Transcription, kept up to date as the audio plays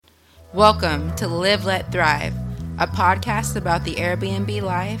Welcome to Live, Let, Thrive, a podcast about the Airbnb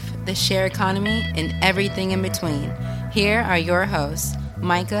life, the share economy, and everything in between. Here are your hosts,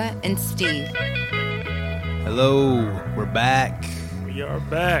 Micah and Steve. Hello, we're back. We are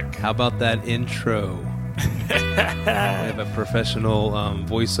back. How about that intro? We have a professional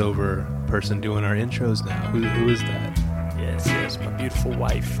voiceover person doing our intros now. Who is that? Yes, my beautiful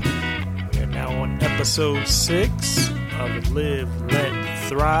wife. We are now on episode 6 of Live, Let,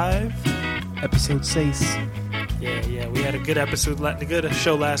 Thrive. Episode 6. Yeah. We had a good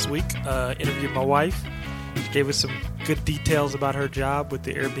show last week. Interviewed my wife. She gave us some good details about her job with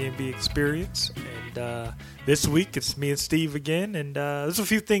the Airbnb experience. And this week, it's me and Steve again. And there's a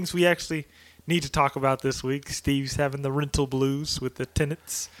few things we actually need to talk about this week. Steve's having the rental blues with the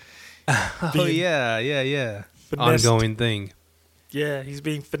tenants. Yeah. Finessed. Ongoing thing. Yeah, he's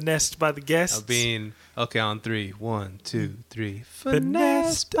being finessed by the guests. Okay, on 3. 1, 2, 3.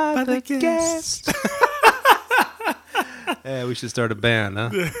 Finessed by the guests. Yeah, we should start a band, huh?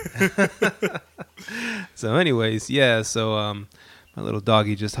 So anyways, my little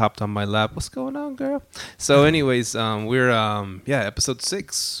doggy just hopped on my lap. What's going on, girl? So anyways, we're episode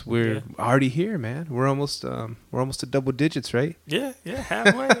 6. We're already here, man. We're almost to double digits, right? Yeah,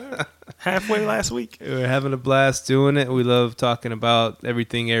 halfway last week. We're having a blast doing it. We love talking about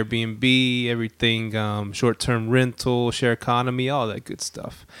everything Airbnb, everything short-term rental, share economy, all that good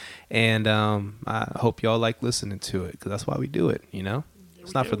stuff. And I hope y'all like listening to it, because that's why we do it, you know?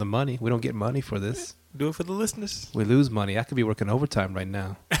 It's not for the money. We don't get money for this. Do it for the listeners. We lose money. I could be working overtime right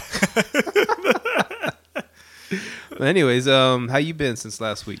now. But anyways, how you been since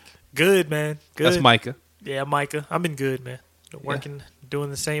last week? Good, man. Good. That's Micah. Yeah, Micah. I've been good, man. Working, doing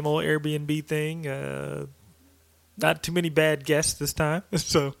the same old Airbnb thing. Not too many bad guests this time.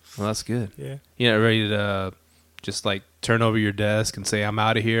 So. Well, that's good. Yeah. You're not ready to just like turn over your desk and say, I'm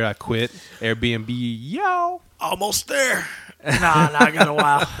out of here. I quit Airbnb. Yo. Almost there. Nah, I got a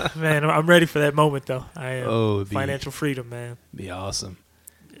while. Man, I'm ready for that moment, though. I am. Financial freedom, man. Be awesome.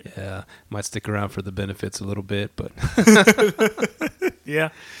 Yeah. Might stick around for the benefits a little bit, but. Yeah.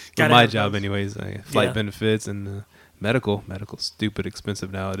 For my job, anyways. Flight benefits and medical. Medical's stupid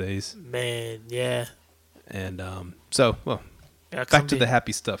expensive nowadays. Man, yeah. And back to the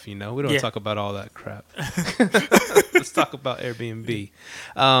happy stuff, you know. We don't talk about all that crap. Let's talk about Airbnb.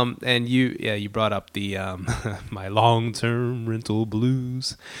 And you brought up the my long-term rental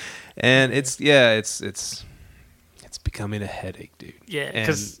blues, and it's becoming a headache, dude. Yeah,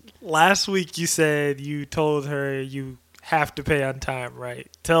 because last week you said you told her you have to pay on time, right?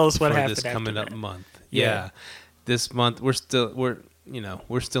 Tell us what happened this coming up month. Yeah, this month we're still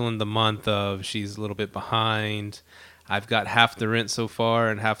in the month of she's a little bit behind. I've got half the rent so far,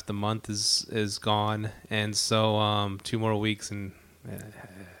 and half the month is gone, and so 2 more weeks, and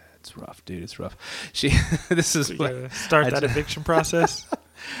it's rough, dude. It's rough. This is start that eviction process.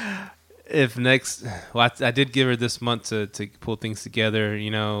 I did give her this month to pull things together,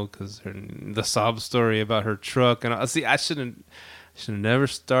 you know, because the sob story about her truck, and I should have never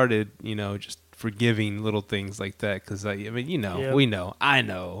started, you know, just forgiving little things like that, because I know, I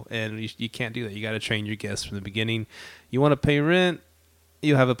know, and you can't do that. You got to train your guests from the beginning. You want to pay rent,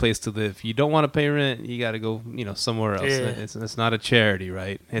 you have a place to live. You don't want to pay rent, you got to go, you know, somewhere else. Yeah. It's not a charity,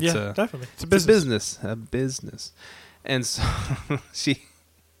 right? Definitely. It's a business. And so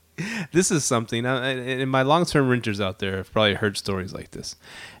this is something, and my long-term renters out there have probably heard stories like this.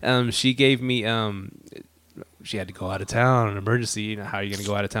 She gave me, she had to go out of town, an emergency. You know, how are you going to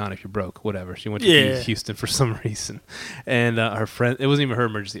go out of town if you're broke? Whatever. She went to Houston for some reason. And her friend, it wasn't even her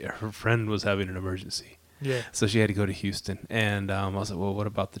emergency. Her friend was having an emergency. Yeah. So she had to go to Houston. And I was like, well, what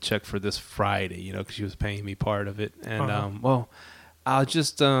about the check for this Friday? You know, because she was paying me part of it. And, I'll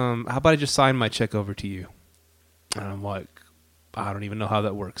just, how about I just sign my check over to you? And I'm like, I don't even know how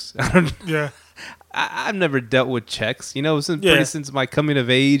that works. I've never dealt with checks, you know, since my coming of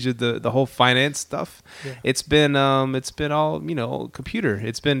age of the whole finance stuff. Yeah. It's been all, you know, computer.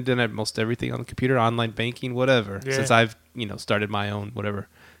 It's been done at most everything on the computer, online banking, whatever. Yeah. Since I've, you know, started my own whatever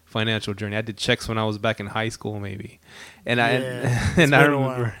financial journey. I did checks when I was back in high school, maybe, and I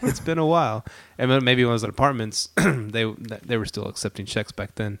remember it's been a while. And maybe when I was at apartments, they were still accepting checks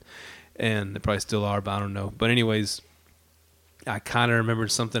back then, and they probably still are, but I don't know. But anyways, I kind of remembered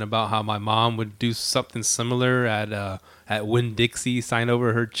something about how my mom would do something similar at Winn-Dixie, sign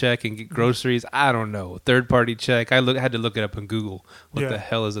over her check and get groceries. I don't know, third-party check. I had to look it up on Google. What the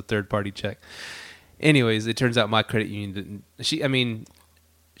hell is a third-party check? Anyways, it turns out my credit union didn't.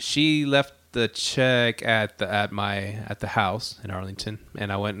 She left the check at the house in Arlington,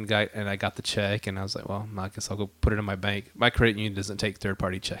 and I went and got the check, and I was like, well, I guess I'll go put it in my bank. My credit union doesn't take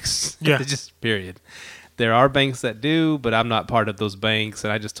third-party checks. Yeah. Just period. There are banks that do, but I'm not part of those banks.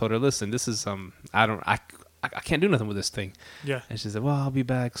 And I just told her, listen, this is I can't do nothing with this thing. Yeah. And she said, well, I'll be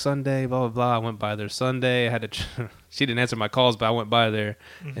back Sunday, blah, blah, blah. I went by there Sunday. I had to, she didn't answer my calls, but I went by there,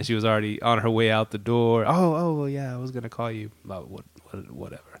 and she was already on her way out the door. Oh, well, yeah, I was going to call you about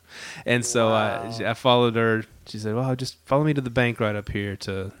whatever. And so I followed her. She said, well, just follow me to the bank right up here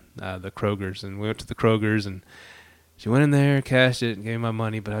to the Kroger's. And we went to the Kroger's, and she went in there, cashed it, and gave me my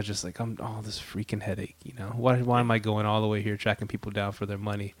money. But I was just like, this freaking headache, you know. Why am I going all the way here tracking people down for their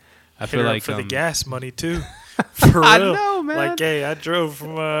money? I feel like for the gas money too. For real. I know, man. Like, hey, I drove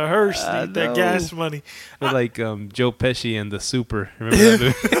from Hearst to get that gas money. But like Joe Pesci and the Super, remember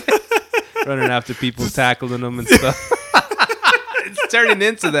that movie? Running after people, tackling them and stuff. It's turning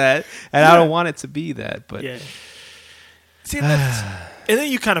into that, and I don't want it to be that. But yeah. See, and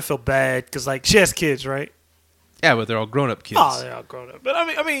then you kind of feel bad because like she has kids, right? Yeah, but they're all grown-up kids. Oh, they're all grown up. But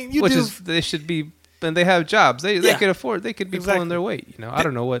I mean, they should be. And they have jobs. They could afford. They could be pulling their weight. You know, I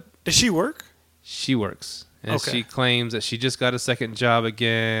don't know what. Does she work? She works, and she claims that she just got a second job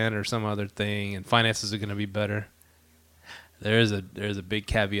again or some other thing, and finances are going to be better. There's a big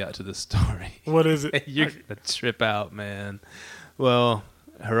caveat to this story. What is it? You're gonna trip out, man. Well,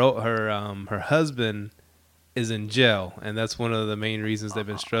 her husband is in jail, and that's one of the main reasons they've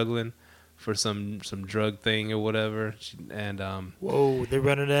been struggling for some drug thing or whatever. And whoa, they're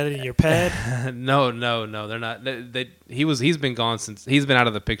running at it in your pad? No, they're not. He's been gone since he's been out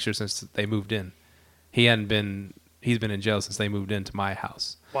of the picture since they moved in. He's been in jail since they moved into my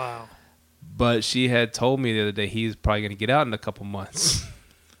house. Wow. But she had told me the other day he's probably going to get out in a couple months.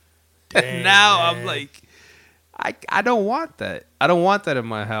 Dang, and now man. I'm like, I don't want that. I don't want that in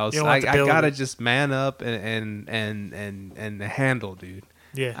my house. I gotta just man up and handle, dude.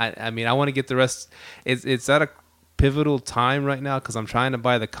 Yeah. I mean, I want to get the rest. It's at a pivotal time right now because I'm trying to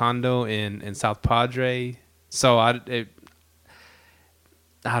buy the condo in South Padre. So I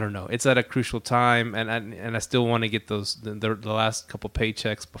don't know. It's at a crucial time, and I still want to get the last couple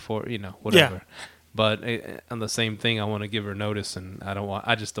paychecks before, you know, whatever. Yeah. But on the same thing, I want to give her notice, and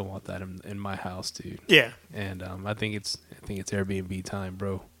I just don't want that in my house, dude. Yeah. And I think it's Airbnb time,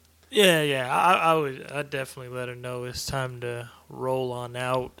 bro. Yeah. I'd definitely let her know it's time to roll on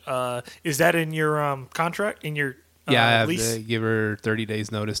out. Is that in your contract? In your I have lease? to give her 30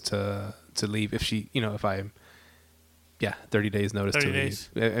 days notice to leave if she, you know, 30 days notice 30 to days.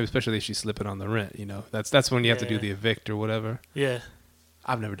 leave. Especially if she's slipping on the rent, you know. That's when you have to do the evict or whatever. Yeah.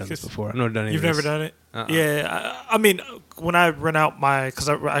 I've never done this before. I've never done any You've of this. never done it? Uh-uh. Yeah. I mean, when I rent out because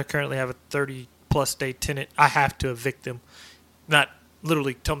I currently have a 30-plus day tenant, I have to evict them. Not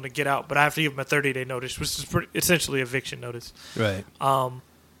literally tell them to get out, but I have to give them a 30-day notice, which is essentially eviction notice. Right.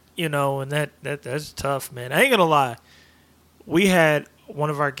 You know, and that's tough, man. I ain't gonna lie. We had one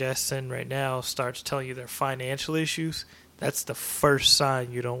of our guests in right now starts telling you their financial issues. That's the first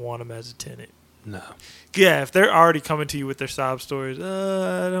sign you don't want them as a tenant. No. Yeah, if they're already coming to you with their sob stories,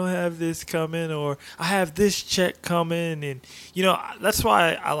 I don't have this coming, or I have this check coming, and you know that's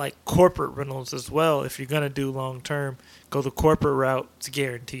why I like corporate rentals as well. If you're gonna do long term, go the corporate route. It's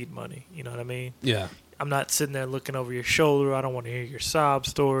guaranteed money. You know what I mean? Yeah. I'm not sitting there looking over your shoulder. I don't want to hear your sob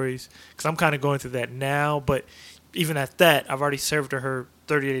stories because I'm kind of going through that now. But even at that, I've already served her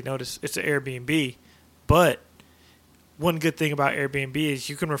 30-day notice. It's an Airbnb, but one good thing about Airbnb is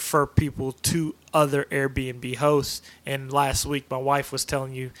you can refer people to other Airbnb hosts. And last week, my wife was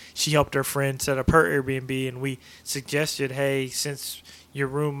telling you she helped her friend set up her Airbnb, and we suggested, hey, since your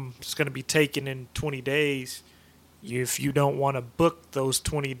room is going to be taken in 20 days, if you don't want to book those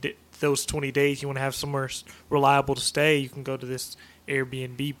 20 days, you want to have somewhere reliable to stay, you can go to this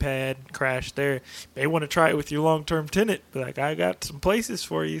Airbnb pad, crash there. They want to try it with your long-term tenant. Be like, I got some places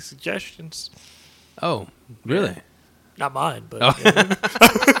for you, suggestions. Oh, really? Yeah. Not mine, but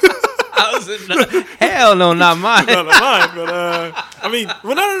hell no, not mine. No, not mine, but I mean,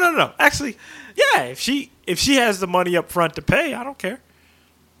 well, no. Actually, yeah, if she has the money up front to pay, I don't care.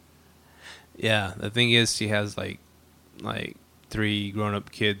 Yeah, the thing is, she has like 3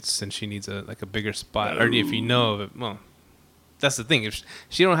 grown-up kids, and she needs a bigger spot. Or if you know of it, well, that's the thing. If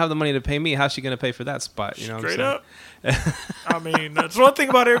she don't have the money to pay me, how's she gonna pay for that spot? You know, straight up. I mean, that's one thing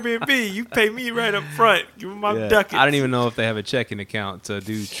about Airbnb. You pay me right up front. Give me my ducats. I don't even know if they have a checking account to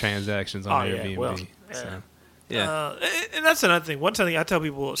do transactions on Airbnb. Yeah, well, so, yeah. And that's another thing. One thing I tell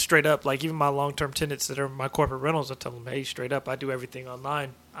people straight up, like even my long-term tenants that are my corporate rentals, I tell them, hey, straight up, I do everything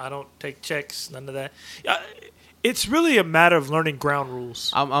online. I don't take checks, none of that. It's really a matter of learning ground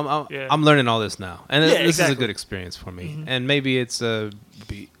rules. I'm learning all this now, and this is a good experience for me. Mm-hmm. And maybe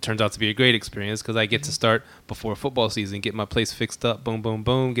turns out to be a great experience because I get to start before football season, get my place fixed up, boom, boom,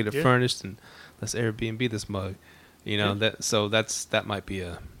 boom, get it furnished, and let's Airbnb this mug. You know that might be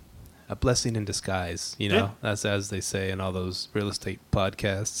a blessing in disguise. You know, that's as they say in all those real estate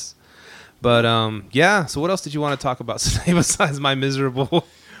podcasts. But so what else did you want to talk about today besides my miserable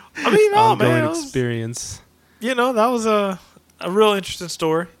ongoing experience? You know, that was a real interesting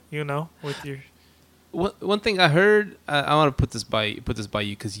story. You know, with your one thing I heard, I want to put this by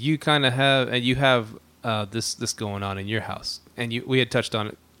you because you kind of have this going on in your house, and we had touched on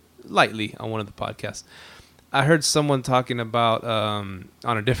it lightly on one of the podcasts. I heard someone talking about on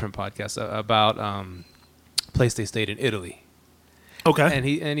a different podcast about a place they stayed in Italy. Okay, and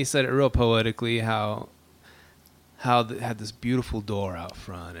he said it real poetically how it had this beautiful door out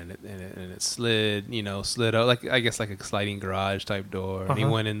front and it slid out like I guess like a sliding garage type door. And he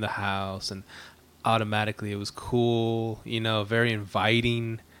went in the house and automatically it was cool, very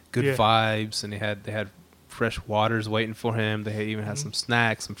inviting, good vibes, and they had fresh waters waiting for him. They even had some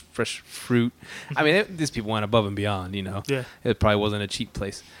snacks, some fresh fruit. I mean, these people went above and beyond. Yeah, it probably wasn't a cheap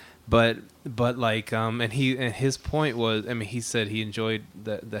place. But like and his point was, I mean, he said he enjoyed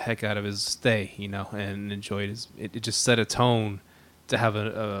the heck out of his stay, and enjoyed it just set a tone to have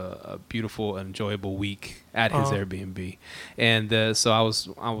a beautiful and enjoyable week at his Airbnb. And so I was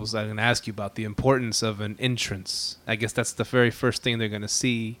going to ask you about the importance of an entrance. I guess that's the very first thing they're going to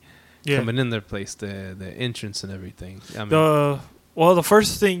see coming in their place, the entrance and everything. I mean, the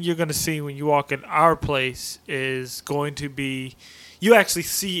first thing you're going to see when you walk in our place is going to be, you actually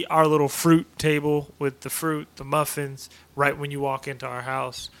see our little fruit table with the fruit, the muffins, right when you walk into our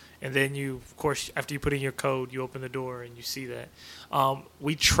house. And then you, of course, after you put in your code, you open the door and you see that.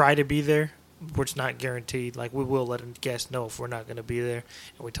 We try to be there, which is not guaranteed. Like, we will let a guest know if we're not going to be there,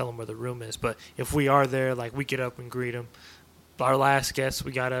 and we tell them where the room is. But if we are there, like, we get up and greet them. Our last guest,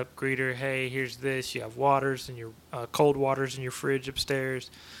 we got up, greet her. Hey, here's this. You have waters and your cold waters in your fridge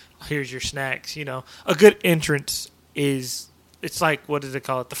upstairs. Here's your snacks. A good entrance is, it's like, what do they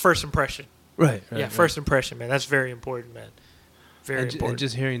call it? The first impression. Right. First impression, man. That's very important, man. Very important. And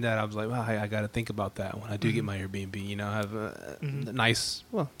just hearing that, I was like, wow, I got to think about that when I do get my Airbnb. I have a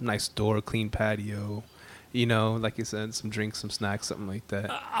nice door, clean patio. Like you said, some drinks, some snacks, something like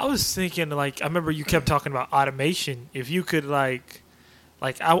that. I was thinking, like, I remember you kept talking about automation. If you could, I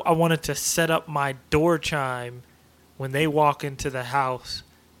wanted to set up my door chime when they walk into the house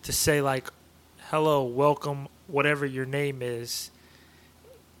to say, like, hello, welcome, whatever your name is,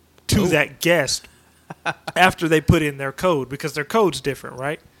 to that guest after they put in their code, because their code's different,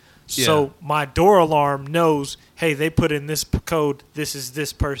 right? Yeah. So my door alarm knows, hey, they put in this code, this is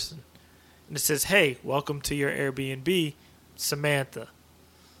this person. And it says, hey, welcome to your Airbnb, Samantha.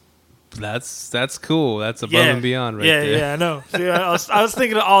 That's cool. That's above and beyond right there. Yeah, I know. See, I was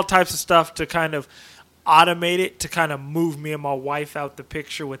thinking of all types of stuff to kind of automate it, to kind of move me and my wife out the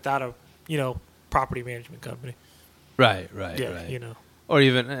picture without a, property management company. Right. Or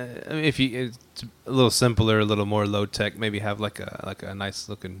even if it's a little simpler, a little more low tech, maybe have like a nice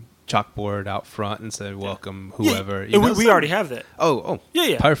looking chalkboard out front and say welcome whoever. Yeah. We already have that. Oh.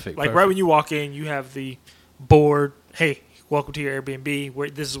 Yeah. Perfect. Right when you walk in, you have the board. Hey, welcome to your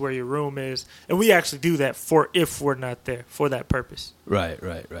Airbnb. This is where your room is, and we actually do that for if we're not there for that purpose. Right.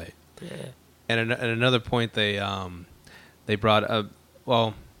 Yeah. And another point they brought up.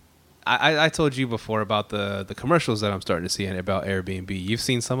 Well, I told you before about the commercials that I'm starting to see about Airbnb. You've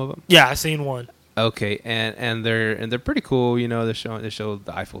seen some of them? Yeah, I've seen one. Okay, and they're pretty cool. They show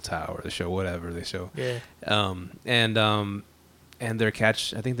the Eiffel Tower, they show whatever they show. Yeah. And their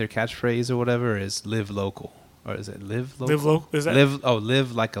catchphrase or whatever is "live local," or is it "live local"? Live local. Is that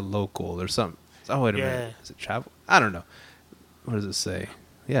live like a local or something? Oh wait a minute, is it travel? I don't know. What does it say?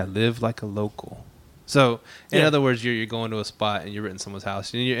 Yeah, live like a local. So in other words, you're going to a spot and you're in someone's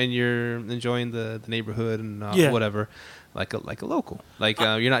house and you're enjoying the neighborhood and whatever. Like a local,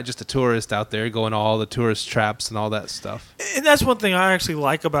 you're not just a tourist out there going to all the tourist traps and all that stuff. And that's one thing I actually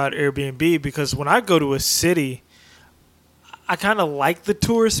like about Airbnb, because when I go to a city, I kind of like the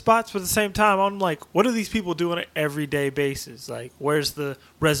tourist spots, but at the same time, I'm like, what do these people do on an everyday basis? Like, where's the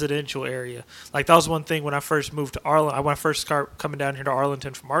residential area? Like, that was one thing when I first moved to Arlington. When I first started coming down here to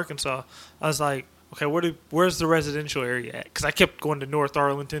Arlington from Arkansas, I was like, okay, where's the residential area at? Because I kept going to North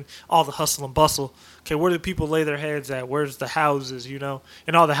Arlington, all the hustle and bustle. Okay, where do people lay their heads at? Where's the houses,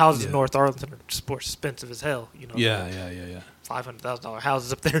 And all the houses in North Arlington are just more expensive as hell, Yeah. $500,000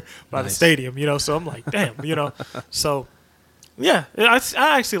 houses up there by the stadium, So I'm like, damn, So, yeah, I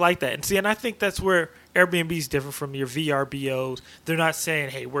actually like that. And I think that's where Airbnb is different from your VRBOs. They're not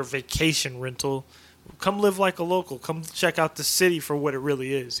saying, "Hey, we're vacation rental. Come live like a local. Come check out the city for what it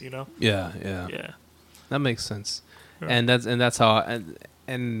really is." You know? Yeah. That makes sense. Yeah. And that's how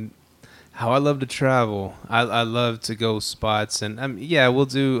and how I love to travel. I love to go spots, and we'll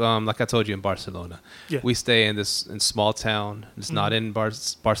do like I told you in Barcelona. Yeah. We stay in small town. It's not in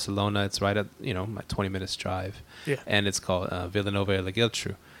Barcelona. It's right at my 20 minutes drive. Yeah. And it's called Vilanova i la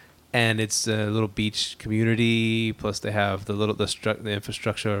Geltrú, and it's a little beach community. Plus they have the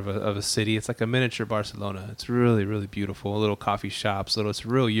infrastructure of a city. It's like a miniature Barcelona. It's really, really beautiful. Little coffee shops. It's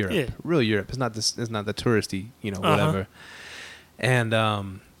real Europe. Yeah. Real Europe. It's not the touristy whatever.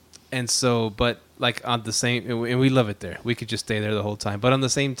 And so, but like on the same, and we love it there. We could just stay there the whole time. But on the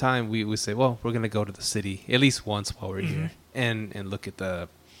same time, we say, well, we're gonna go to the city at least once while we're here, and look at the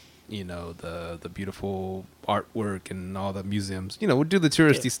beautiful artwork and all the museums. We'll do the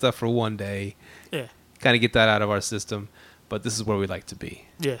touristy stuff for one day. Yeah. Kind of get that out of our system. But this is where we like to be.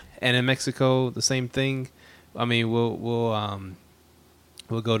 Yeah. And in Mexico, the same thing. I mean, we'll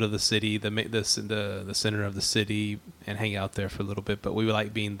go to the city, the center of the city, and hang out there for a little bit. But we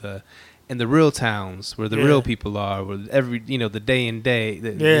like being in the real towns where the real people are, where the day in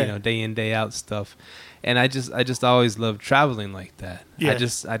day out stuff. And I just always love traveling like that. Yeah.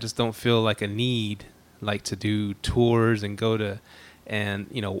 I just don't feel like a need like to do tours and go to. And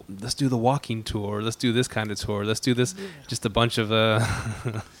let's do the walking tour. Let's do this kind of tour. Let's do this. Just a bunch of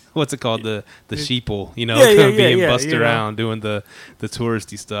what's it called? The sheeple. Being bussed around doing the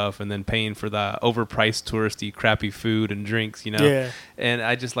touristy stuff, and then paying for the overpriced touristy crappy food and drinks. Yeah. And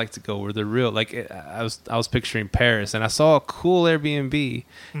I just like to go where they're real. Like I was picturing Paris, and I saw a cool Airbnb,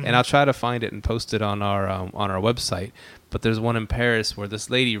 and I'll try to find it and post it on our website. But there's one in Paris where this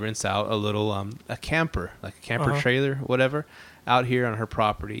lady rents out a little a camper, like a camper trailer, whatever, out here on her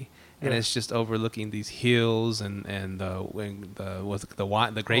property, and it's just overlooking these hills and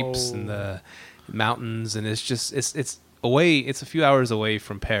the grapes and the mountains, and it's away. It's a few hours away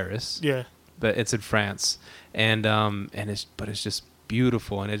from Paris. Yeah, but it's in France, and it's just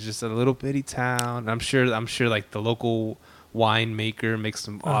beautiful, and it's just a little bitty town. I'm sure like the local winemaker makes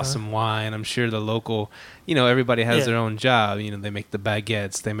some awesome wine. I'm sure the local, everybody has their own job. They make the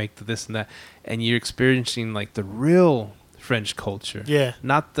baguettes, they make the this and that, and you're experiencing like the real French culture. Yeah.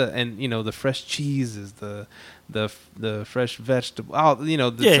 Not the fresh cheeses, the fresh vegetable,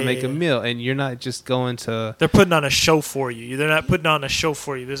 to make a meal, and you're not just going to. They're putting on a show for you. They're not putting on a show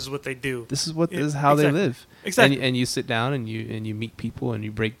for you. This is what they do. This is how they live. Exactly. And you sit down and you meet people and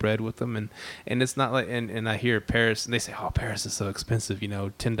you break bread with them, and it's not like and I hear Paris and they say, oh, Paris is so expensive.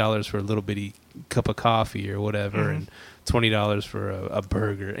 $10 for a little bitty cup of coffee or whatever, and $20 for a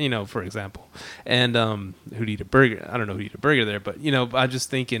burger, for example. And who'd eat a burger? I don't know who'd eat a burger there, but I'm just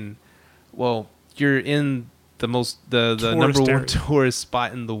thinking, well, you're in the number one tourist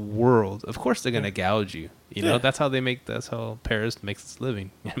spot in the world. Of course they're gonna gouge you. That's how Paris makes its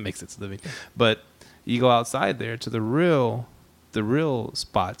living. But you go outside there to the real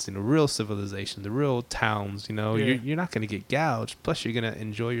spots, real civilization, the real towns, you're not gonna get gouged. Plus you're gonna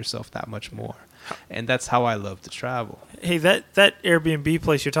enjoy yourself that much more. And that's how I love to travel. Hey, that Airbnb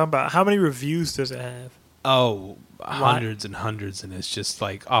place you're talking about, how many reviews does it have? Oh, hundreds and hundreds, and it's just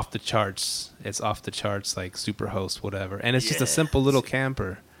like off the charts. It's off the charts, like Superhost, whatever. And it's just a simple little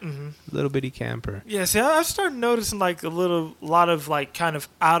camper, little bitty camper. Yeah, see, I started noticing like a lot of like kind of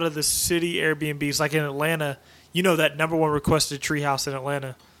out of the city Airbnbs, like in Atlanta. That number one requested treehouse in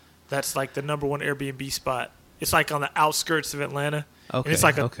Atlanta. That's like the number one Airbnb spot. It's like on the outskirts of Atlanta. Okay, and it's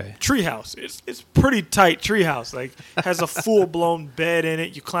like a treehouse. It's pretty tight treehouse. Like has a full blown bed in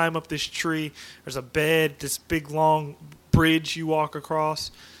it. You climb up this tree. There's a bed. This big long bridge you walk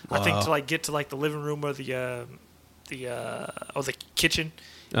across. Wow. I think to like get to like the living room or the kitchen.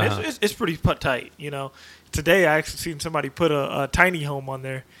 It's pretty tight. Today I actually seen somebody put a tiny home on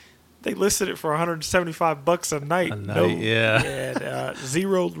there. They listed it for $175 a night. And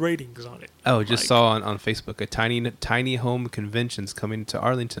 0 ratings on it. Oh, just saw on Facebook a tiny home convention's coming to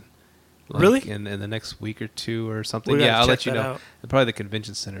Arlington. Really? In the next week or two or something. Yeah, I'll let you know. Probably the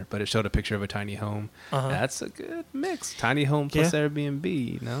convention center, but it showed a picture of a tiny home. That's a good mix. Tiny home plus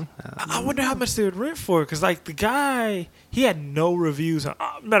Airbnb. I wonder how much they would rent for it, because like the guy, he had no reviews.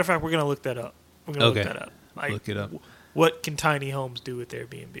 Matter of fact, we're gonna look that up. Look that up. Look it up. What can tiny homes do with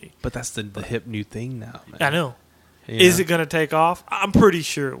Airbnb? But that's the hip new thing now, man. I know. Is it going to take off? I'm pretty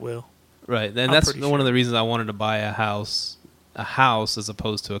sure it will. Right. And that's one of the reasons I wanted to buy a house as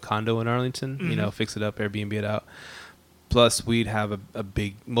opposed to a condo in Arlington, fix it up, Airbnb it out. Plus, we'd have a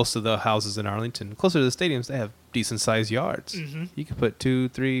big. Most of the houses in Arlington, closer to the stadiums, they have decent sized yards. Mm-hmm. You could put 2,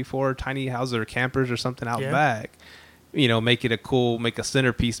 3, 4 tiny houses or campers or something out Yeah. back. Make it make a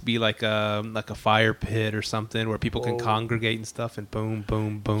centerpiece be like a fire pit or something where people can Whoa. congregate and stuff, and boom,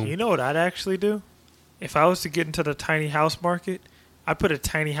 boom, boom. You know what I'd actually do? If I was to get into the tiny house market, I'd put a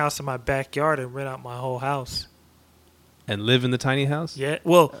tiny house in my backyard and rent out my whole house. And live in the tiny house. Yeah.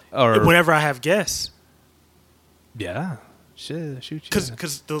 Well, Or whenever I have guests. yeah, shoot.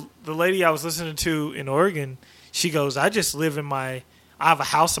 Because the lady I was listening to in Oregon, she goes, I have a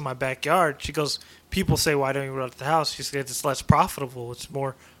house in my backyard. She goes, people say, why don't you rent out the house? She said, it's less profitable. It's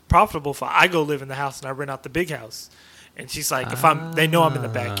more profitable if I go live in the house and I rent out the big house. And she's like, they know I'm in the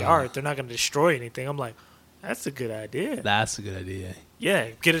backyard, they're not going to destroy anything. I'm like, that's a good idea. That's a good idea. Yeah,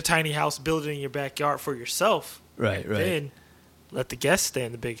 get a tiny house, build it in your backyard for yourself. Right. Then let the guests stay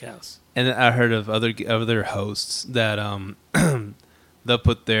in the big house. And I heard of other hosts that they'll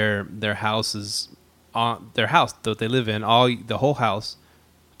put their houses on their house that they live in, the whole house,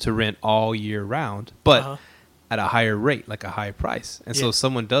 to rent all year round, but at a higher rate, like a high price. And so if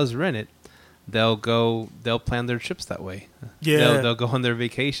someone does rent it, they'll plan their trips that way. Yeah, they'll go on their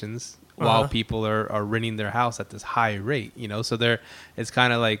vacations while people are renting their house at this high rate. So it's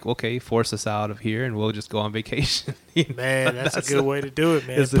kind of like, okay, force us out of here and we'll just go on vacation. Man, that's a good way to do it,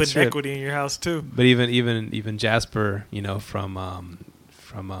 man. Putting equity in your house too. But even Jasper, from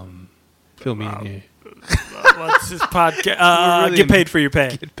Fill Me In Here. What's his podcast? Really Get paid for your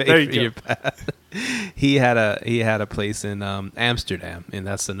pay. Get paid there for you your go. pay. He had a place in Amsterdam, and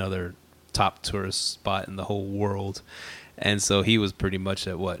that's another top tourist spot in the whole world. And so he was pretty much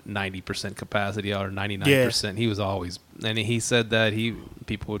at 90% capacity or 99%. Yeah. He was always, and he said that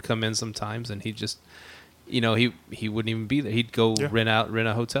people would come in sometimes, and he just, he wouldn't even be there. He'd go rent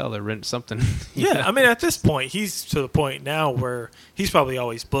a hotel or rent something. Yeah, I mean, at this point, he's to the point now where he's probably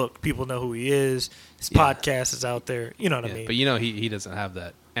always booked. People know who he is. His podcast is out there. You know what I mean? But he doesn't have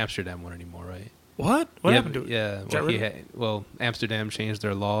that Amsterdam one anymore, right? What? What happened to it? Yeah. Amsterdam changed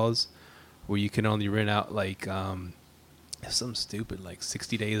their laws where you can only rent out something stupid like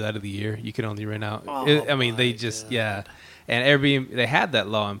 60 days out of the year. You can only rent out. They just God. And Airbnb, they had that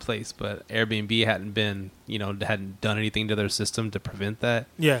law in place, but Airbnb hadn't done anything to their system to prevent that.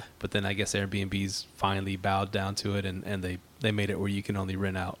 Yeah. But then I guess Airbnb's finally bowed down to it, and they made it where you can only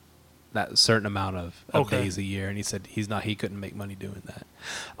rent out that certain amount of days a year. And he said he couldn't make money doing that.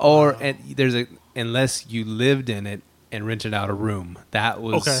 Unless you lived in it and rented out a room, that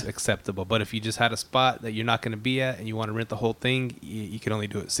was acceptable. But if you just had a spot that you're not going to be at and you want to rent the whole thing, you can only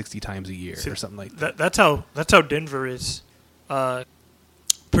do it 60 times a year or something like that. That's how Denver is.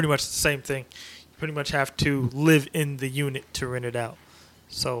 Pretty much the same thing. You pretty much have to live in the unit to rent it out.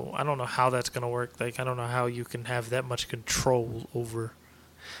 So I don't know how that's going to work. Like, I don't know how you can have that much control over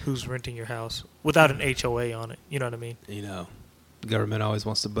who's renting your house without an HOA on it. You know what I mean? The government always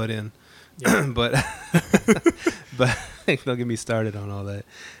wants to butt in. Yeah. but don't get me started on all that.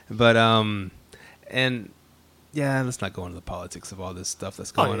 But let's not go into the politics of all this stuff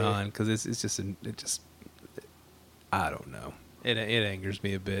that's going on, because it's just I don't know. It angers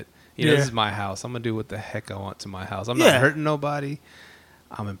me a bit. This is my house. I'm gonna do what the heck I want to my house. I'm not hurting nobody.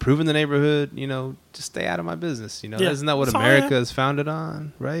 I'm improving the neighborhood. Just stay out of my business. Isn't that what America is founded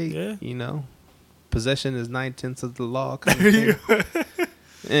on, right? Yeah. Possession is 9/10 of the law. Kind of thing.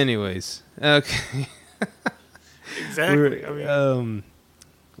 Anyways, okay. Exactly.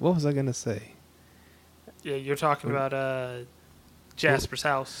 What was I gonna say? Yeah, you're talking about Jasper's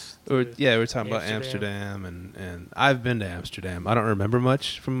house. We're talking about Amsterdam, and I've been to Amsterdam. I don't remember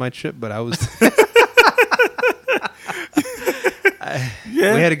much from my trip, but I was. We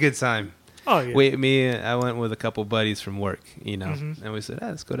had a good time. Oh yeah. I went with a couple buddies from work, and we said,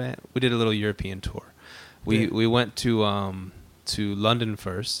 let's go to. We did a little European tour. We went to London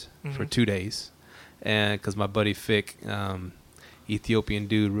first for 2 days, and because my buddy Fick, Ethiopian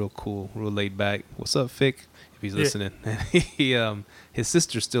dude, real cool, real laid back. What's up, Fick? If he's listening, his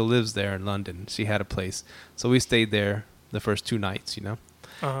sister still lives there in London. She had a place, so we stayed there the first 2 nights,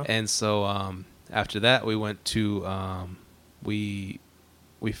 And so after that, we went to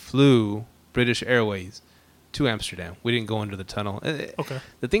we flew British Airways to Amsterdam. We didn't go under the tunnel.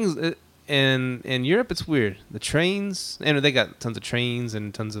 The things. In Europe, it's weird. The trains, and they got tons of trains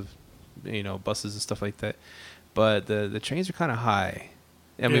and tons of, buses and stuff like that. But the trains are kind of high.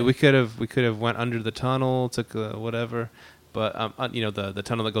 I mean, we could have went under the tunnel, took whatever. But the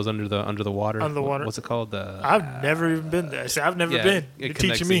tunnel that goes under the water. Under the water. What's it called? I've never even been there. I've never been. You're it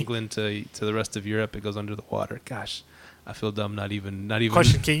connects teaching me. England to the rest of Europe. It goes under the water. Gosh, I feel dumb. Not even.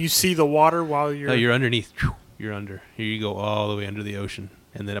 Question: can you see the water while you're? No, you're underneath. you're under. Here you go all the way under the ocean,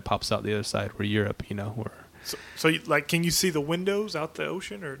 and then it pops out the other side where Europe, where. So like, can you see the windows out the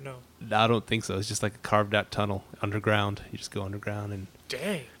ocean or no? I don't think so. It's just like a carved out tunnel underground. You just go underground and.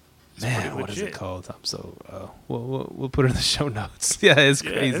 Dang. Man, what is it called? I'm so. We'll put it in the show notes. Yeah, it's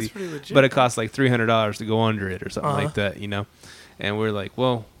crazy. That's pretty legit. But it costs like $300 to go under it or something like that, And we're like,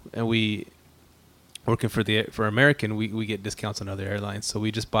 well, and we working for American, we get discounts on other airlines, so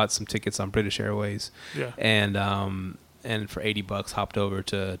we just bought some tickets on British Airways. Yeah. And for $80 hopped over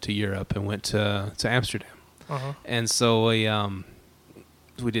to Europe and went to Amsterdam. Uh-huh. And so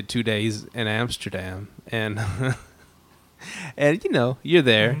we did 2 days in Amsterdam, and and you're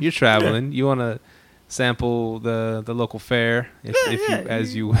there, you're traveling, you want to sample the local fare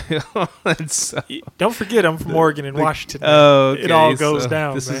as you will. And so, don't forget, I'm from Oregon and Washington. Oh, okay. It all goes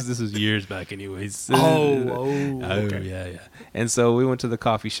down. This man. is years back, anyways. Okay. Yeah. And so we went to the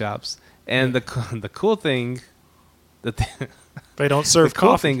coffee shops, and the cool thing that they don't serve the cool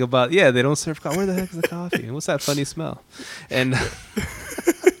coffee. thing about they don't serve coffee. Where the heck is the coffee? And what's that funny smell? And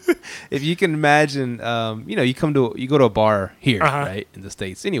if you can imagine, you go to a bar here, right, in the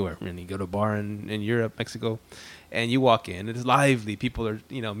States, anywhere, and you go to a bar in Europe, Mexico, and you walk in, it's lively. People are,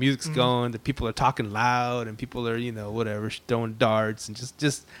 music's going, the people are talking loud, and people are, whatever, throwing darts and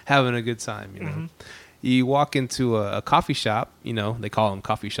just having a good time, You walk into a coffee shop, they call them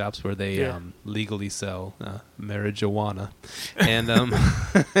coffee shops where they legally sell marijuana. And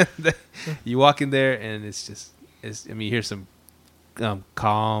you walk in there and you hear some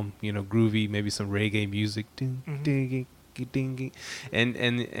calm, groovy, maybe some reggae music.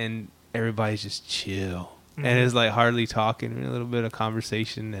 And everybody's just chill. And it's like hardly talking, a little bit of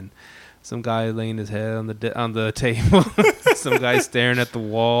conversation, and some guy laying his head on the table, some guy staring at the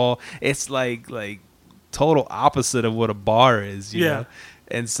wall. It's like total opposite of what a bar is, you know?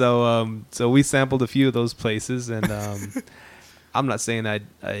 And so we sampled a few of those places, and I'm not saying I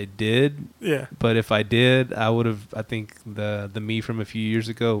did, but if I did, I think the me from a few years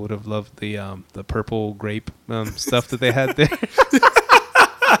ago would have loved the purple grape stuff that they had there.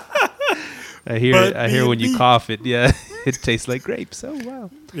 I hear when you cough it, it tastes like grapes. Oh wow.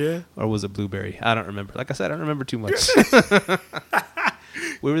 Yeah. Or was it blueberry? I don't remember. Like I said, I don't remember too much.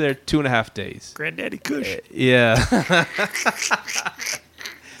 We were there 2.5 days. Granddaddy Kush. Yeah.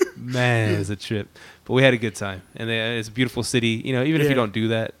 Man, it was a trip. But we had a good time. And it's a beautiful city. Even if you don't do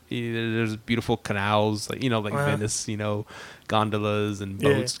that, there's beautiful canals, like Venice, gondolas and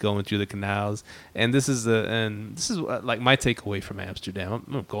boats going through the canals. And this is like my takeaway from Amsterdam.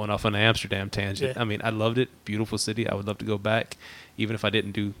 I'm going off on an Amsterdam tangent. Yeah. I mean, I loved it. Beautiful city. I would love to go back, even if I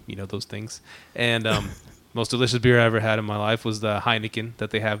didn't do, those things. And most delicious beer I ever had in my life was the Heineken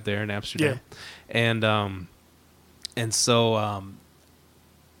that they have there in Amsterdam. Yeah. And so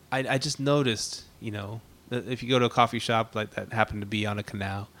I just noticed, that if you go to a coffee shop like that happened to be on a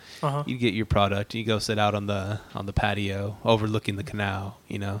canal, you get your product, you go sit out on the patio overlooking the canal,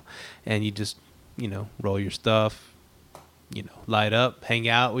 and you just, roll your stuff, light up, hang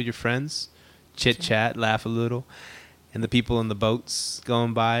out with your friends, chit chat, laugh a little. And the people in the boats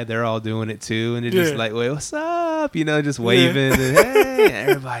going by, they're all doing it too. And they're just like, wait, what's up? Just waving. And, hey, and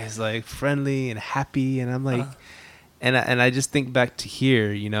everybody's like friendly and happy. And I'm like, and I just think back to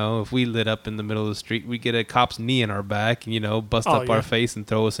here, if we lit up in the middle of the street, we get a cop's knee in our back, bust up our face and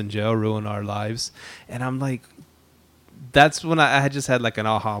throw us in jail, ruin our lives. And I'm like, that's when I just had like an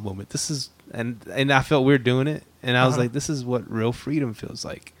aha moment. This is, and I felt weird doing it. And I was like, this is what real freedom feels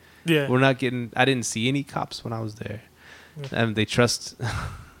like. Yeah. I didn't see any cops when I was there. And they trust,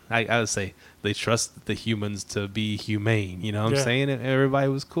 I would say, they trust the humans to be humane. You know what I'm saying? And everybody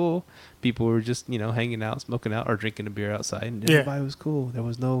was cool. People were just, hanging out, smoking out, or drinking a beer outside. And everybody was cool. There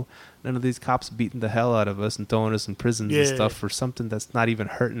was none of these cops beating the hell out of us and throwing us in prisons and stuff for something that's not even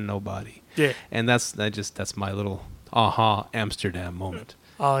hurting nobody. Yeah. And that's my little Amsterdam moment.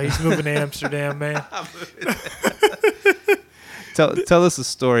 Oh, he's moving to Amsterdam, man. Tell us a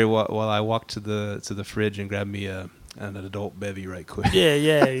story while I walk to the fridge and grab me an adult bevy right quick. But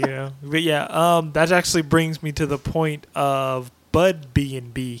that actually brings me to the point of Bud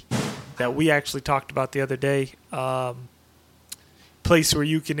B&B that we actually talked about the other day. Place where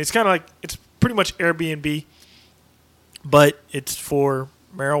it's pretty much Airbnb, but it's for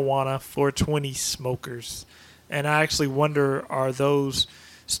marijuana 420 smokers. And I actually wonder, are those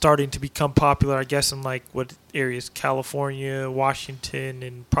starting to become popular, I guess, in like what areas? California, Washington,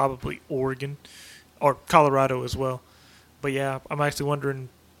 and probably Oregon or Colorado as well. But yeah, I'm actually wondering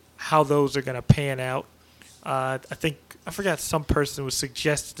how those are going to pan out. I forgot some person was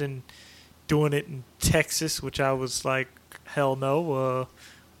suggesting doing it in Texas, which I was like, hell no,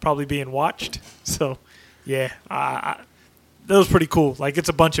 probably being watched. So Yeah, that was pretty cool. Like, it's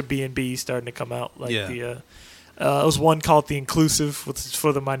a bunch of B&Bs starting to come out. Like it was one called the Inclusive, which is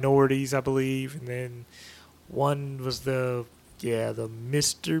for the minorities, I believe, and then one was the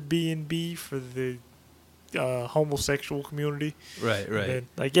Mr. B&B for the homosexual community. Right. Then,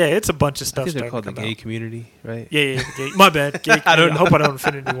 it's a bunch of stuff. I think they're called the gay community, right? Yeah, gay. My bad. Gay. I hope I don't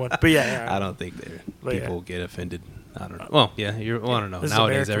offend anyone. But I don't think people get offended. I don't know. Well, yeah, I don't know. Nowadays,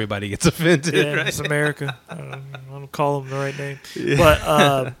 America. Everybody gets offended. Yeah, right? It's America. I don't call them the right name. Yeah.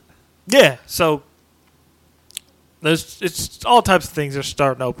 But so it's all types of things are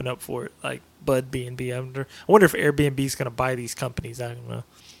starting to open up for it, like Bud B&B. I wonder if Airbnb is going to buy these companies. I don't know.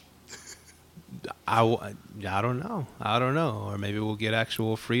 I don't know. Or maybe we'll get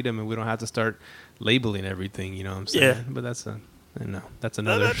actual freedom and we don't have to start labeling everything. You know what I'm saying? Yeah. But that's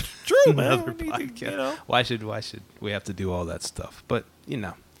another. That's true, man. Another podcast. Why should we have to do all that stuff? But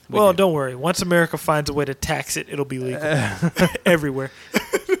well, don't worry. Once America finds a way to tax it, it'll be legal everywhere.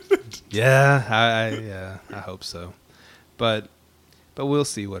 Yeah, I hope so. But we'll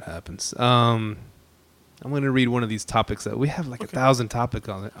see what happens. I'm going to read one of these topics that we have 1,000 topics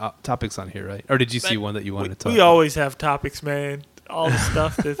on here, right? Or did you see one that you wanted to talk about? We always have topics, man. All the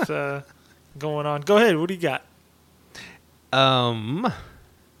stuff that's going on. Go ahead. What do you got?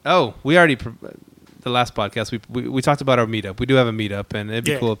 We already the last podcast we talked about our meetup. We do have a meetup, and it'd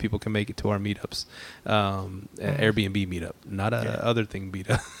be cool if people can make it to our meetups. Airbnb meetup, not a other thing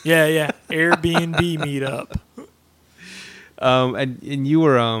meetup. Yeah, Airbnb meetup. And you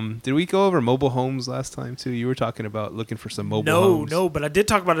were did we go over mobile homes last time too? You were talking about looking for some mobile homes. No, but I did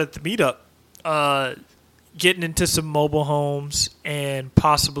talk about it at the meetup. Getting into some mobile homes and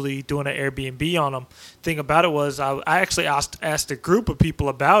possibly doing an Airbnb on them. Thing about it was I actually asked a group of people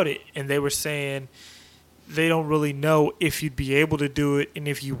about it, and they were saying they don't really know if you'd be able to do it, and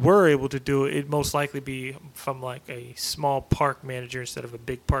if you were able to do it, it'd most likely be from like a small park manager instead of a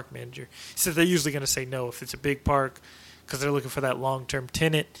big park manager. So they're usually going to say no if it's a big park, because they're looking for that long-term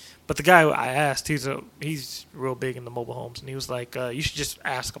tenant. But the guy I asked, he's real big in the mobile homes, and he was like, you should just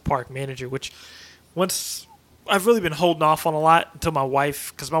ask a park manager, which once I've really been holding off on a lot until my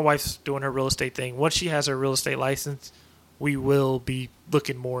wife, because my wife's doing her real estate thing. Once she has her real estate license, we will be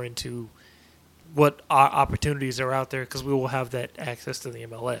looking more into what opportunities are out there, because we will have that access to the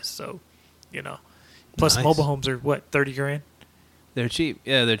MLS. So, plus nice. Mobile homes are what, $30,000? They're cheap.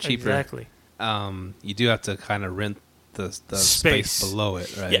 Yeah, they're cheaper. Exactly. You do have to kind of rent the space below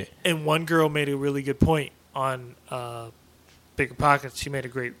it, right? Yeah, and one girl made a really good point on Bigger Pockets. She made a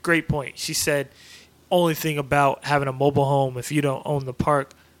great point. She said, only thing about having a mobile home, if you don't own the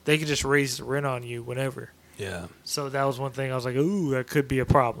park, they can just raise the rent on you whenever. Yeah. So that was one thing I was like, ooh, that could be a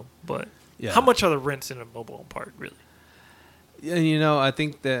problem. But how much are the rents in a mobile home park, really? Yeah, I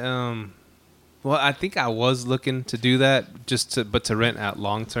think that I think I was looking to do that but to rent out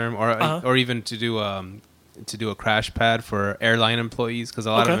long term, or even to do a crash pad for airline employees, because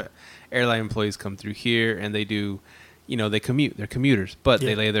a lot of airline employees come through here and they do, they commute. They're commuters, but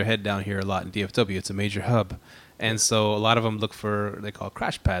they lay their head down here a lot in DFW. It's a major hub. And so a lot of them look for, they call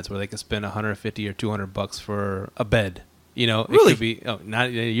crash pads, where they can spend $150 or $200 for a bed. Really? It could be,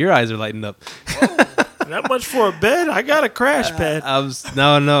 not your eyes are lighting up. That much for a bed? I got a crash pad.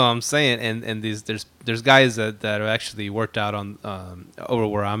 I'm saying, and there's guys that have actually worked out on over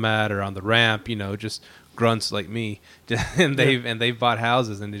where I'm at, or on the ramp, just grunts like me, and they've bought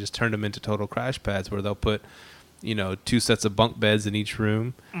houses and they just turned them into total crash pads, where they'll put 2 sets of bunk beds in each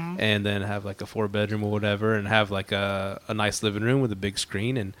room, and then have like a 4-bedroom or whatever, and have like a nice living room with a big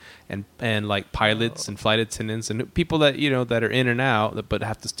screen, and like pilots and flight attendants and people that that are in and out, but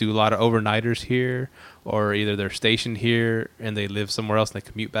have to do a lot of overnighters here, or either they're stationed here and they live somewhere else and they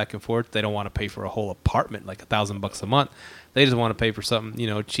commute back and forth. They don't want to pay for a whole apartment like $1,000 a month. They just want to pay for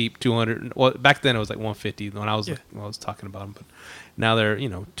something cheap, $200. Well, back then it was like $150 when I was talking about them, but now they're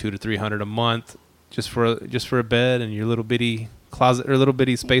 $200 to $300 a month. Just for a bed and your little bitty closet or little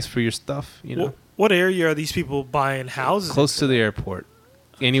bitty space for your stuff, What area are these people buying houses? Close to the airport.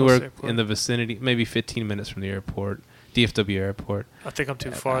 Anywhere in the vicinity, maybe 15 minutes from the airport, DFW airport. I think I'm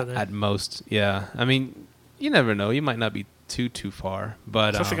too far then. At most, yeah. I mean, you never know. You might not be too far,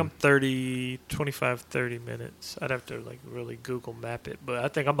 but I think I'm 25, 30 minutes. I'd have to really Google map it, but I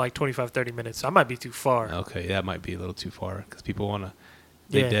think I'm 25, 30 minutes. I might be too far. Okay, that might be a little too far, because people want to.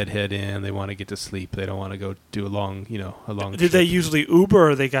 They deadhead in. They want to get to sleep. They don't want to go do a long Do trip. they usually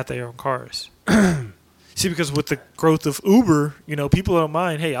Uber, or they got their own cars? See, because with the growth of Uber, people don't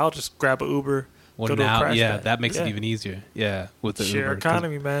mind. Hey, I'll just grab an Uber. Well, now, that makes it even easier. Yeah, with the share Uber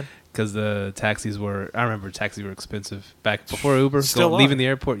economy, man. Because the taxis were, I remember taxis were expensive back before Uber. Still leaving the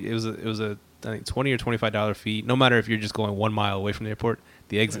airport, it was a I think $20 or $25 fee. No matter if you're just going 1 mile away from the airport,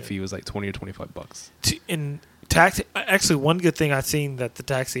 the exit fee was like $20 or $25. In taxi, actually, one good thing I've seen that the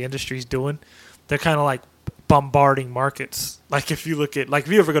taxi industry is doing, they're kind of like bombarding markets. Like if you look at, like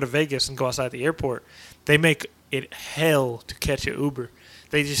if you ever go to Vegas and go outside the airport, they make it hell to catch an Uber.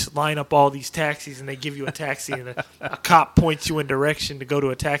 They just line up all these taxis and they give you a taxi and a cop points you in direction to go to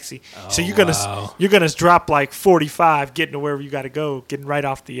a taxi. So you're gonna drop like 45 getting to wherever you got to go, getting right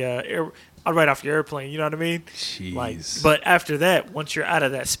off the right off your airplane. You know what I mean? Jeez. Like, but after that, once you're out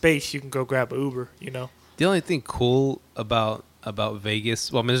of that space, you can go grab an Uber. You know. The only thing cool about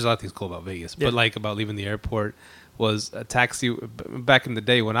Vegas, well, I mean, there's a lot of things cool about Vegas, but like about leaving the airport was a taxi. Back in the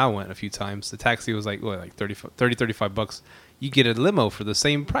day when I went a few times, the taxi was like, what, like $35. You get a limo for the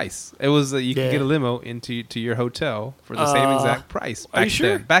same price. It was you could get a limo to your hotel for the same exact price. Are you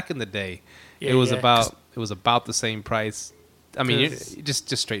sure? Back in the day, it was about the same price. I mean,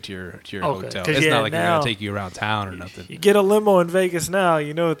 just straight to your hotel. It's not like they're gonna take you around town or nothing. You get a limo in Vegas now.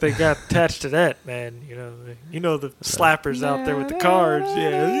 You know what they got attached to that, man. You know the slappers out there with the cards.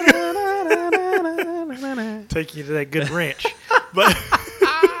 Yeah, take you to that good ranch, but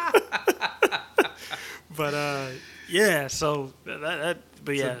yeah. So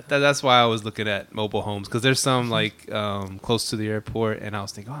but yeah, that's why I was looking at mobile homes, because there's some like close to the airport, and I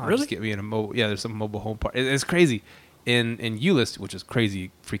was thinking, I'll just get me in a mobile. Yeah, there's some mobile home park. It's crazy. In Euless, which is crazy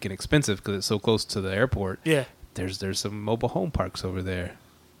freaking expensive because it's so close to the airport. Yeah, there's some mobile home parks over there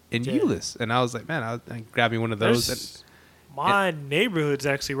in Euless, and I was like, man, I'll grab me one of those. My neighborhood's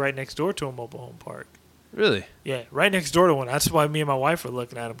actually right next door to a mobile home park. Really? Yeah, right next door to one. That's why me and my wife are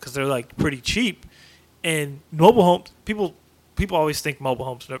looking at them, because they're like pretty cheap. And mobile homes, people always think mobile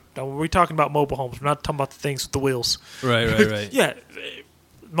homes. Now, when we're talking about mobile homes, we're not talking about the things with the wheels. Right. Yeah.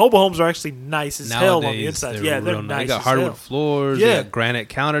 Mobile homes are actually nice as hell on the inside. Yeah, they're nice. They got hardwood floors. They got granite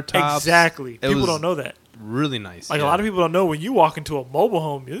countertops. Exactly. People don't know that. Really nice. Like a lot of people don't know, when you walk into a mobile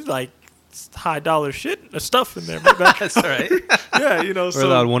home, it's like high dollar shit, stuff in there. That's right. Yeah, we're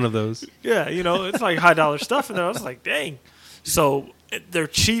allowed one of those. Yeah, it's like high dollar stuff in there. I was like, dang. So they're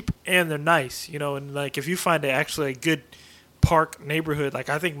cheap and they're nice, and like if you find actually a good park neighborhood, like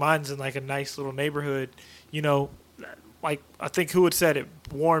I think mine's in like a nice little neighborhood, like I think who had said it?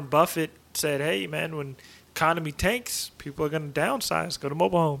 Warren Buffett said, "Hey man, when economy tanks, people are going to downsize, go to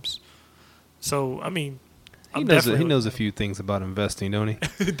mobile homes." So I mean, he knows a few things about investing, don't he?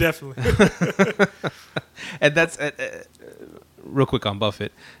 Definitely. And that's real quick on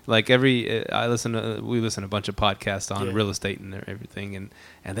Buffett. Like we listen to a bunch of podcasts on real estate and everything,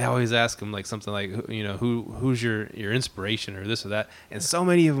 and they always ask him like something like, who's your inspiration or this or that, and so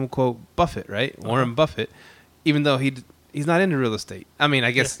many of them quote Buffett, right? Warren Buffett. Even though he's not into real estate. I mean,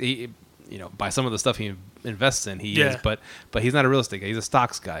 I guess he, by some of the stuff he invests in, he is, but he's not a real estate guy. He's a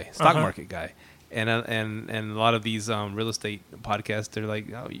stocks guy, stock market guy. And a lot of these real estate podcasts, they're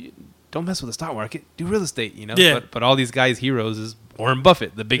like, oh, don't mess with the stock market, do real estate, Yeah. But all these guys' heroes is Warren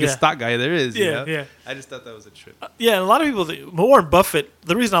Buffett, the biggest stock guy there is. Yeah. I just thought that was a trip. Yeah, and a lot of people, Warren Buffett,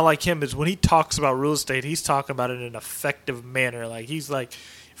 the reason I like him is when he talks about real estate, he's talking about it in an effective manner. Like he's like,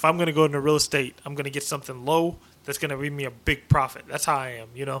 if I'm going to go into real estate, I'm going to get something low that's going to bring me a big profit. That's how I am,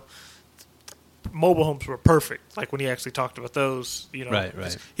 Mobile homes were perfect. Like when he actually talked about those,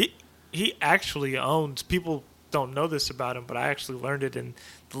 Right. He actually owns, people don't know this about him, but I actually learned it in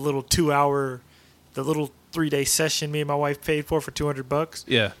the little 3-day session me and my wife paid for $200.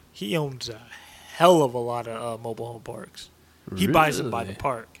 Yeah. He owns a hell of a lot of mobile home parks. He buys them by the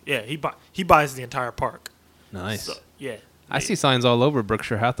park. Yeah, he buys the entire park. Nice. So, yeah. I see signs all over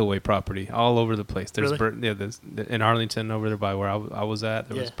Berkshire Hathaway property, all over the place. There's really? there's in Arlington over there by where I was at.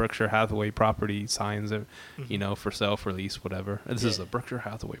 There was Berkshire Hathaway property signs, for sale, for lease, whatever. And this is a Berkshire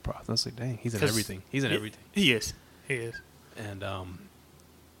Hathaway property. I was like, dang, he's in everything. He's in everything. He is. And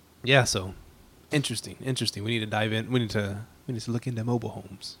so interesting. We need to dive in. We need to look into mobile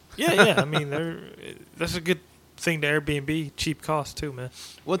homes. Yeah. I mean, that's a good thing to Airbnb, cheap cost too, man.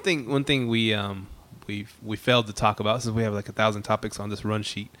 One thing we failed to talk about, since we have like 1,000 topics on this run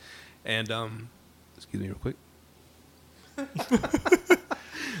sheet, and excuse me real quick.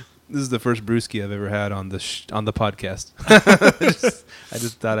 This is the first brewski I've ever had on the podcast. I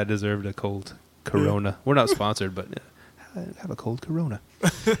just thought I deserved a cold Corona. We're not sponsored, but have a cold Corona.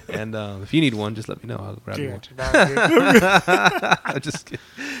 And if you need one, just let me know. I'll grab you one. I'm just kidding.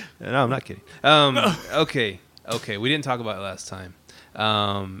 No, I'm not kidding. Okay. We didn't talk about it last time.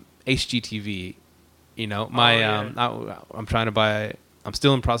 HGTV. I'm trying to buy. I'm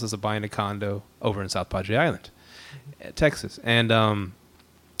still in process of buying a condo over in South Padre Island, Texas, and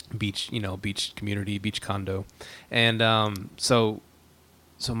beach community, beach condo, and so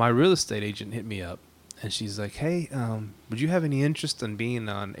so my real estate agent hit me up, and she's like, "Hey, would you have any interest in being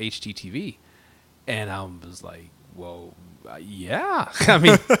on HGTV?" And I was like, "Well, yeah." I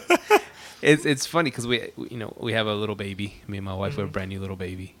mean, it's funny because we have a little baby. Me and my wife, we have a brand new little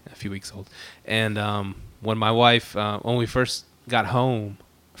baby, a few weeks old. And when my wife, when we first got home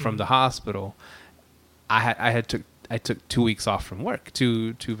from the hospital, I took 2 weeks off from work,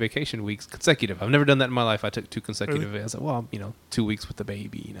 two vacation weeks consecutive. I've never done that in my life. I took 2 consecutive. I was like, well, 2 weeks with the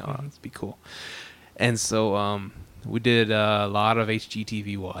baby, it'd be cool. And so we did a lot of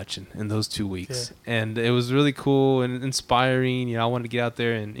HGTV watching in those 2 weeks, and it was really cool and inspiring. I wanted to get out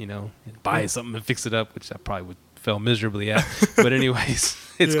there and buy something and fix it up, which I probably would fail miserably at. But anyways,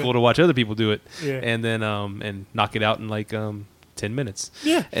 it's cool to watch other people do it, and then and knock it out in like 10 minutes.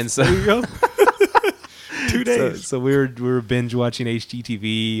 Yeah, and so there you go. 2 days. So we were binge watching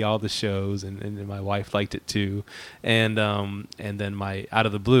HGTV, all the shows, and my wife liked it too. And then out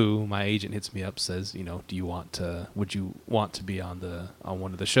of the blue, my agent hits me up, says, would you want to be on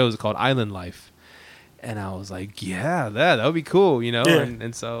one of the shows called Island Life? And I was like, yeah, that would be cool, Yeah.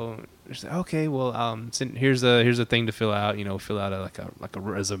 And so she's like, okay, well, here's a thing to fill out, fill out like a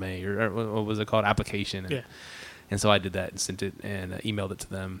resume or what was it called, application. And so I did that and sent it and emailed it to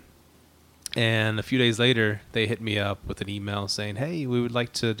them. And a few days later, they hit me up with an email saying, "Hey, we would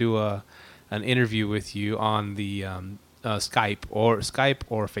like to do an interview with you on the Skype or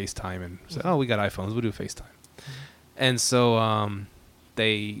FaceTime." And said, "Oh, we got iPhones. We'll do FaceTime." Mm-hmm. And so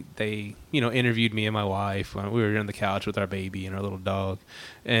they interviewed me and my wife. We were on the couch with our baby and our little dog,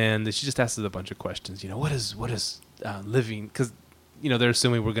 and she just asked us a bunch of questions. What is living? Because they're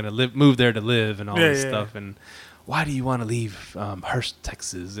assuming we're gonna move there to live and all this stuff and. Why do you want to leave Hurst,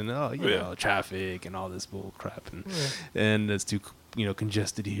 Texas, and traffic and all this bull crap, and it's too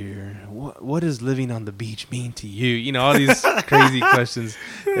congested here. What does living on the beach mean to you? All these crazy questions.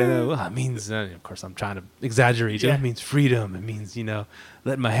 And it means, of course, I'm trying to exaggerate. It means freedom. It means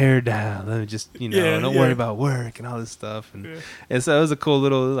letting my hair down. Let me just don't worry about work and all this stuff. And so it was a cool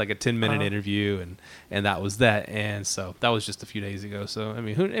little like a 10-minute interview, and that was that. And so that was just a few days ago. So I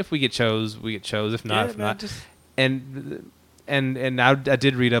mean, if we get chose, we get chose. If not, not. And I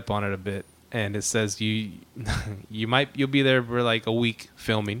did read up on it a bit, and it says you'll be there for like a week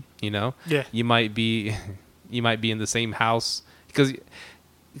filming. You might be in the same house because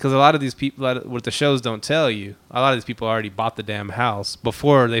a lot of these people, what the shows don't tell you, a lot of these people already bought the damn house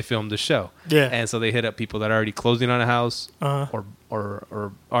before they filmed the show. And so they hit up people that are already closing on a house or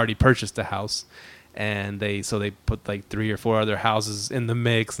already purchased a house. And they put like 3 or 4 other houses in the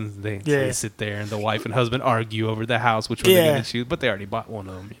mix, and they sit there, and the wife and husband argue over the house, which one they're going to shoot, but they already bought one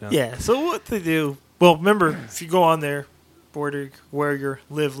of them. Yeah. So what they do? Well, remember, if you go on there, wear your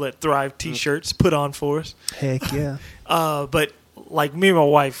Live Let Thrive T-shirts, put on for us. Heck yeah. But like me and my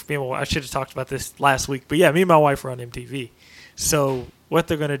wife, I should have talked about this last week, but yeah, me and my wife were on MTV. So what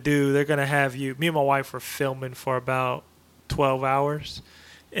they're going to do? They're going to have you. Me and my wife were filming for about 12 hours.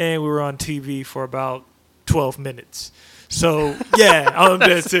 And we were on TV for about 12 minutes. So, yeah, I'm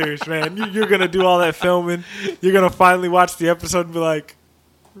dead serious, man. You're going to do all that filming. You're going to finally watch the episode and be like,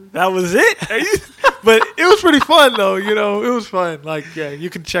 that was it? But it was pretty fun, though. It was fun. Like, yeah, you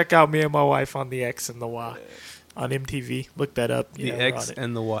can check out me and my wife on the X and the Y on MTV. Look that up. The X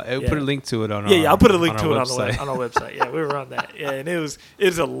and the Y. I'll put a link to it on our website. Yeah, I'll put a link to it website. on our website. Yeah, we were on that. Yeah, and it was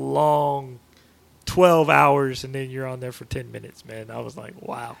a long 12 hours, and then you're on there for 10 minutes, man. I was like,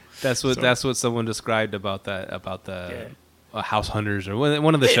 wow. That's what someone described about the House Hunters, or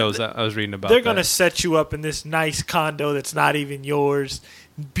one of the shows I was reading about. They're going to set you up in this nice condo that's not even yours.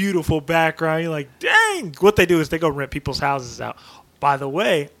 Beautiful background. You're like, dang. What they do is they go rent people's houses out. By the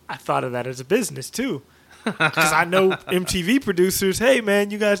way, I thought of that as a business, too. Because I know MTV producers, hey,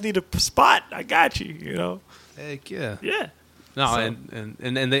 man, you guys need a spot. I got you, Heck yeah. Yeah. No, so.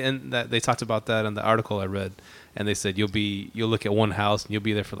 and they talked about that in the article I read, and they said you'll look at one house and you'll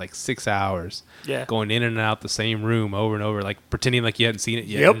be there for like 6 hours, going in and out the same room over and over, like pretending like you hadn't seen it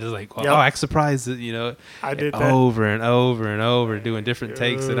yet, and just like, I surprised it, I did that over and over and over, doing different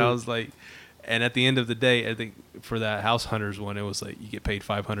takes, and I was like, and at the end of the day, I think for that House Hunters one, it was like you get paid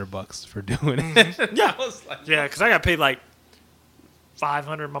 $500 for doing it. Yeah, because I got paid like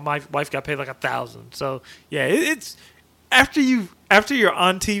 $500. My wife got paid like $1,000. So yeah, it's. After you're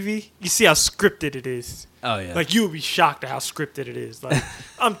on TV, you see how scripted it is. Oh yeah. Like you would be shocked at how scripted it is. Like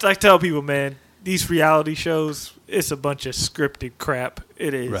I tell people, man, these reality shows, it's a bunch of scripted crap.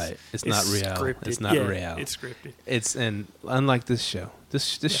 It is. Right. It's not real. Scripted. It's not real. It's scripted. And unlike this show.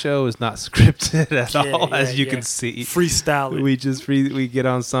 This show is not scripted at all, as you can see. Freestyle it. We get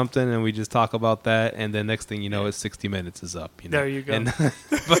on something and we just talk about that, and then next thing you know, it's 60 minutes is up. You know? There you go. And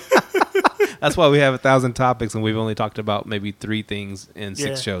that's why we have 1,000 topics, and we've only talked about maybe 3 things in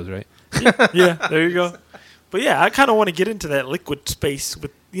 6 shows, right? Yeah, there you go. But yeah, I kind of want to get into that liquid space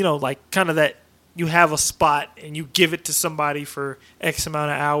with, like kind of that you have a spot and you give it to somebody for X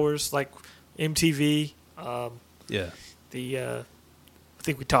amount of hours, like MTV. Yeah. I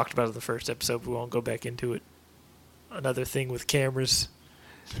think we talked about it in the first episode. We won't go back into it. Another thing with cameras.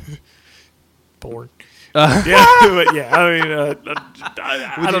 Porn. Yeah, but yeah. I mean,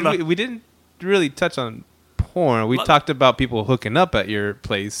 I don't know. We didn't really touch on porn. We talked about people hooking up at your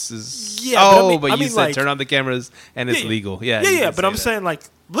places. Yeah, but you said turn on the cameras and it's legal. Yeah, yeah. But I'm saying, like,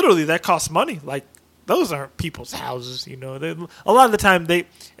 literally, that costs money. Like, those aren't people's houses. A lot of the time and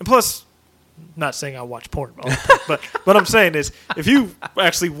plus. Not saying I watch porn all the time, but what I'm saying is if you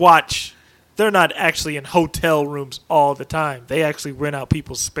actually watch, they're not actually in hotel rooms all the time. They actually rent out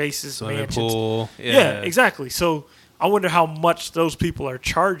people's spaces, swimming mansions. Pool. Yeah, exactly. So I wonder how much those people are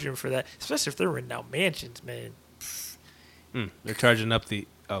charging for that, especially if they're renting out mansions, man. They're charging up the...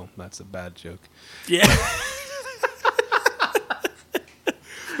 Oh, that's a bad joke. Yeah.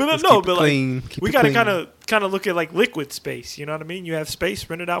 But no, but clean, like, we got to kind of look at like liquid space. You know what I mean? You have space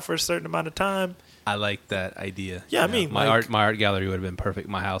rented out for a certain amount of time. I like that idea. Yeah, I mean, my art gallery would have been perfect.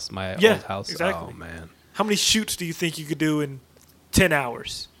 My house, my old house. Exactly. Oh man, how many shoots do you think you could do in 10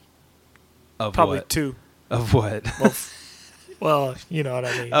 hours? Of probably what? 2. Of what? Well, you know what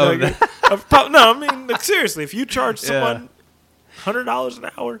I mean. Oh, no, I mean, like, seriously, if you charge someone $100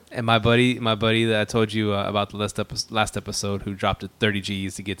 an hour. And my buddy that I told you about the last episode, who dropped it 30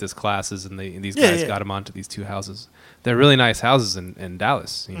 G's to get this classes, and these guys got him onto these 2 houses. They're really nice houses in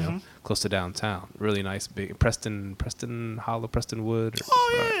Dallas, close to downtown. Really nice, big Preston Hollow, Preston Wood.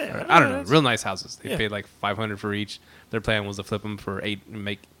 I don't know, real nice houses. They paid like $500 for each. Their plan was to flip them for $8 and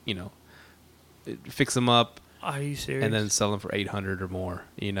make fix them up. Are you serious? And then sell them for $800 or more.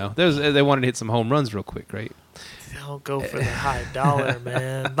 They wanted to hit some home runs real quick, right? Don't go for the high dollar,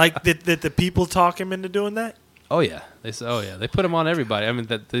 man. Like, did the people talk him into doing that? Oh yeah, they put him on everybody. I mean,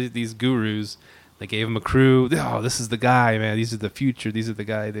 these gurus, they gave him a crew. Oh, this is the guy, man. These are the future. These are the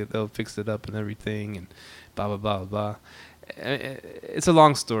guy. They'll fix it up and everything, and blah blah blah blah. It's a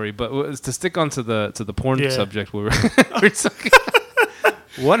long story, but to stick onto the porn subject, we're talking.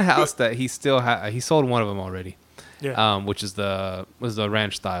 One house that he still he sold one of them already. Yeah. Which was the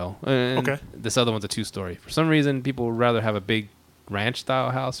ranch style. And okay. This other one's a 2-story. For some reason, people would rather have a big ranch style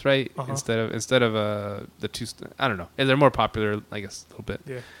house, right? Instead of the 2. I don't know. And they're more popular, I guess, a little bit.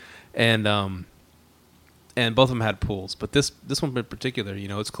 Yeah. And both of them had pools, but this one in particular,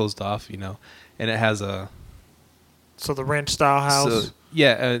 it's closed off, and it has a. So the ranch style house. So,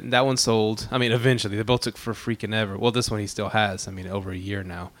 yeah, that one sold. I mean, eventually they both took for freaking ever. Well, this one he still has. I mean, over a year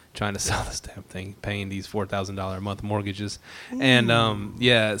now, trying to sell this damn thing, paying these $4,000 a month mortgages,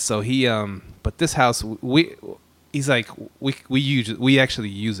 and so he. But this house, he's like, we actually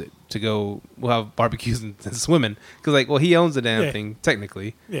use it to go. We'll have barbecues and swimming because he owns the damn thing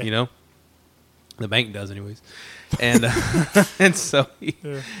technically, The bank does, anyways, and and so we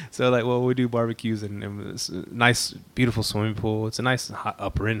do barbecues and it's a nice, beautiful swimming pool. It's a nice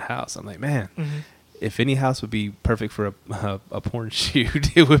upper end house. I'm like, man, if any house would be perfect for a porn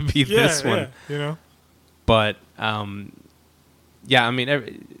shoot, it would be this one. But I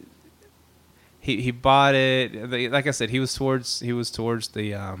mean, he bought it. Like I said, he was towards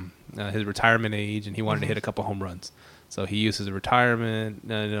the his retirement age, and he wanted to hit a couple home runs. So he used his retirement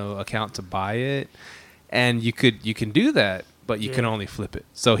account to buy it, and you can do that, but you can only flip it.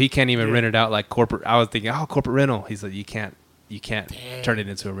 So he can't even rent it out like corporate. I was thinking, corporate rental. He's like, you can't turn it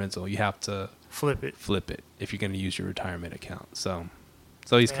into a rental. You have to flip it if you're going to use your retirement account. So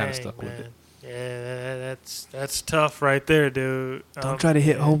he's kind of stuck with it. Yeah, that's tough right there, dude. Don't try to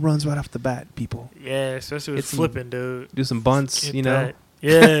hit home runs right off the bat, people. Yeah, especially with flipping, dude. Do some bunts, Yeah,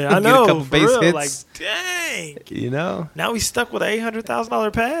 I know. Get a couple base hits. Like, dang. Now he's stuck with an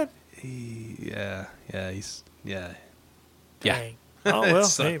 $800,000 pad. Yeah. Dang. Oh well,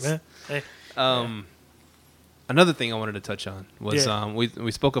 hey man. Hey. Another thing I wanted to touch on was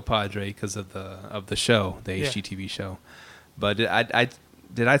we spoke of Padre because of the show, the HGTV show, but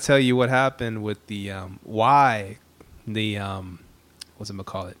did I tell you what happened with the why the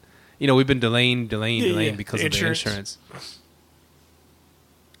whatchamacallit? We've been delaying because of the insurance.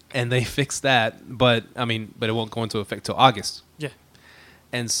 And they fixed that, but it won't go into effect till August. Yeah.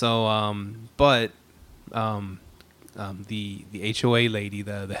 And so, but the HOA lady,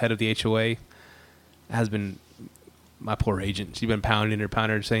 the head of the HOA, has been my poor agent. She's been pounding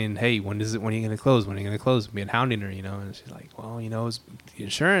her, saying, "Hey, when are you going to close? When are you going to close?" Been hounding her, And she's like, "Well, it's the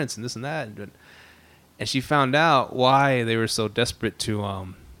insurance and this and that." And she found out why they were so desperate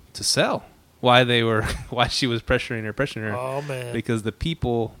to sell. Why she was pressuring her. Oh man! Because the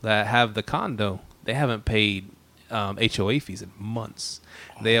people that have the condo, they haven't paid HOA fees in months.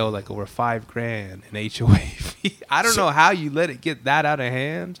 They owe like over $5,000 in HOA fee. I don't know how you let it get that out of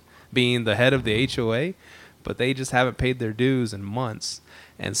hand, being the head of the HOA, but they just haven't paid their dues in months.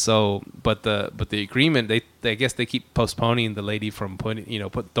 And so, but the agreement, I guess they keep postponing the lady from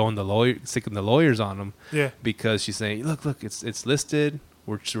sticking the lawyers on them. Yeah. Because she's saying, look, it's listed.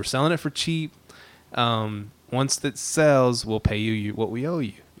 We're selling it for cheap. Once it sells, we'll pay you what we owe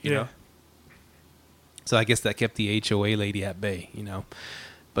you. You know. So I guess that kept the HOA lady at bay.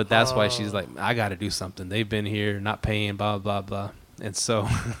 But that's why she's like, I got to do something. They've been here not paying, blah blah blah. And so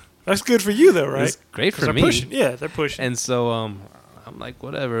that's good for you, though, right? It's great for me. They're pushing. And so I'm like,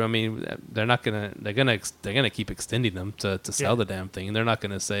 whatever. I mean, they're gonna keep extending them to sell the damn thing. And they're not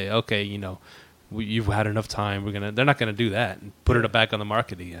gonna say, okay, you've had enough time. They're not gonna do that and put it back on the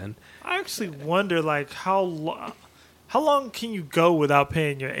market again. I actually wonder, like, how long can you go without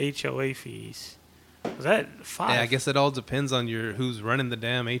paying your HOA fees? Was that 5? Yeah, I guess it all depends on who's running the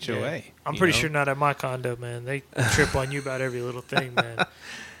damn HOA. Yeah. I'm pretty sure not at my condo, man. They trip on you about every little thing, man.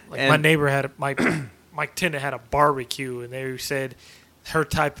 Like my neighbor my tenant had a barbecue, and they said her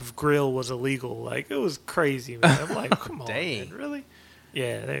type of grill was illegal. Like, it was crazy, man. I'm like, come on, dang. man, really?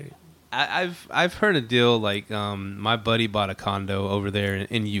 Yeah. I've heard a deal like my buddy bought a condo over there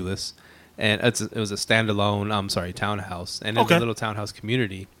in Euless, and it was a standalone townhouse, and in the little townhouse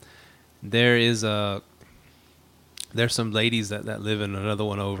community, there's some ladies that live in another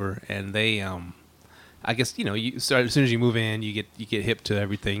one over, and they I guess you start as soon as you move in, you get hip to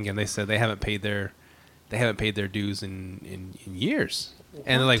everything, and they said they haven't paid their dues in years. What?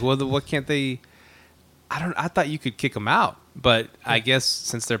 And they're like, well, what can't they? I thought you could kick them out, but I guess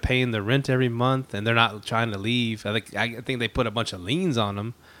since they're paying the rent every month and they're not trying to leave, I think they put a bunch of liens on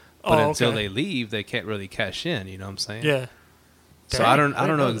them. But until they leave, they can't really cash in. You know what I'm saying? Yeah. So I don't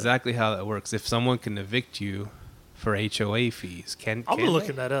know exactly how that works. If someone can evict you for HOA fees, can I'm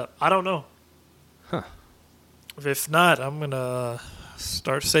looking that up. I don't know. Huh. If not, I'm gonna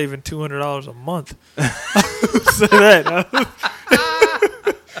start saving $200 a month. Say that.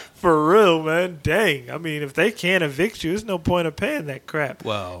 For real, man. Dang. I mean, if they can't evict you, there's no point of paying that crap.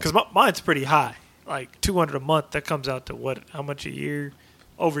 Wow. Because mine's pretty high. Like $200 a month. That comes out to what? How much a year?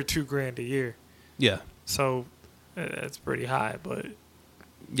 Over $2,000 a year. Yeah. So that's pretty high, but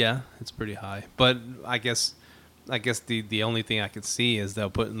yeah, it's pretty high. But I guess the only thing I could see is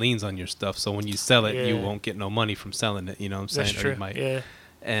they'll put liens on your stuff, so when you sell it, you won't get no money from selling it. You know what I'm saying? That's true. Or you might, yeah.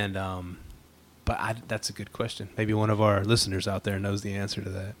 And but that's a good question. Maybe one of our listeners out there knows the answer to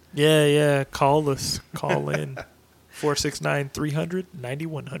that. Yeah. Call us. Call in.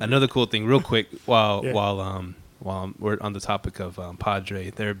 469-300-9100. Another cool thing, real quick, while we're on the topic of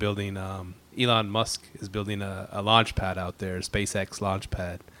Padre, they're building. Elon Musk is building a launch pad out there, a SpaceX launch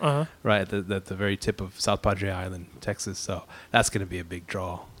pad, right at the very tip of South Padre Island, Texas. So that's going to be a big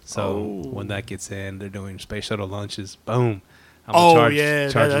draw. So when that gets in, they're doing space shuttle launches. Boom. I'm going to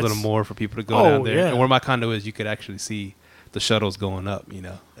charge a little more for people to go down there. Yeah. And where my condo is, you could actually see the shuttles going up,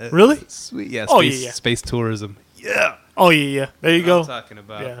 Really? It's sweet. Yeah, space tourism. Yeah. Oh, yeah. There you go. I'm talking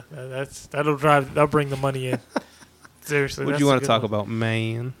about. Yeah, that'll bring the money in. Seriously. What do you want to talk about,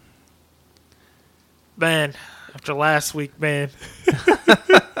 man? Man, after last week, man.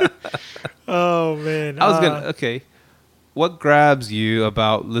 Oh, man. Okay. What grabs you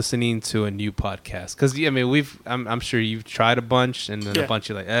about listening to a new podcast? Because I'm sure you've tried a bunch, and then a bunch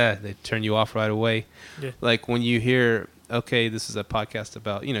of they turn you off right away. Yeah. Like when you hear, okay, this is a podcast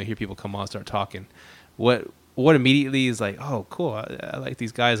about, hear people come on, start talking. What immediately is like, oh, cool, I like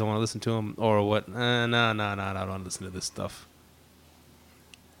these guys, I want to listen to them, or what? No, I don't want to listen to this stuff.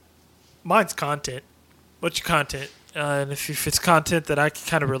 Mine's content. What's your content? And if it's content that I can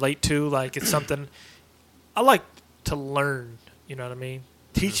kind of relate to, like it's something I like to learn, you know what I mean?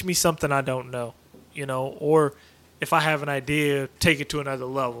 Teach me something I don't know, or if I have an idea, take it to another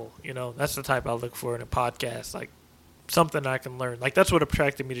level, That's the type I look for in a podcast, like something I can learn. Like that's what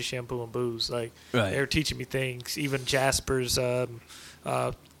attracted me to Shampoo and Booze. Like they were teaching me things. Even Jasper's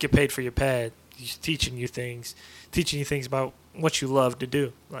Get Paid for Your Pad. He's teaching you things about what you love to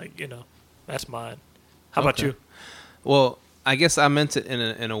do. Like, that's mine. How about you? Well, I guess I meant it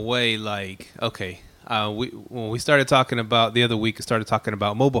in a way like, okay, when we started talking about the other week, we started talking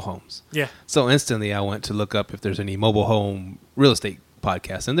about mobile homes. Yeah. So instantly, I went to look up if there's any mobile home real estate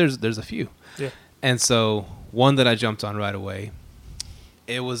podcasts, and there's a few. Yeah. And so one that I jumped on right away,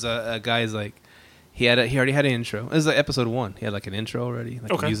 it was a guy's like, he already had an intro. It was like episode 1. He had like an intro already,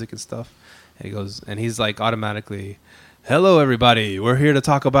 like music and stuff. And he goes, and he's like automatically, "Hello everybody, we're here to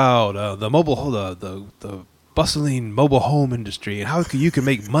talk about the bustling mobile home industry and how you can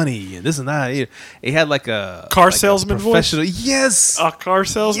make money and this and that." He had like a car salesman voice. Yes, a car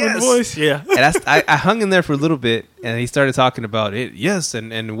salesman voice. Yeah. And I hung in there for a little bit, and he started talking about it. Yes,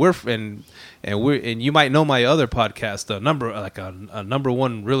 and you might know my other podcast, a number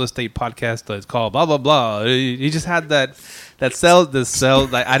one real estate podcast. It's called blah blah blah. He just had that sell.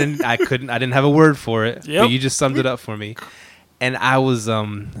 Like I didn't have a word for it. Yep. But you just summed it up for me. And I was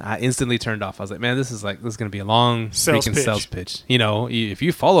I instantly turned off. I was like, man, this is going to be a long sales pitch. You know, if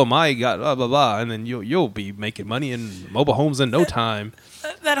you follow my blah blah blah, and then you'll be making money in mobile homes in no time.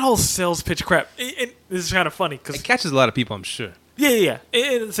 That whole sales pitch crap. This is kind of funny because it catches a lot of people, I'm sure. Yeah.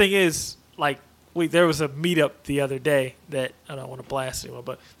 And the thing is, like, there was a meetup the other day that I don't want to blast anyone,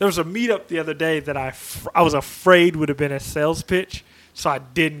 but there was a meetup the other day that I was afraid would have been a sales pitch, so I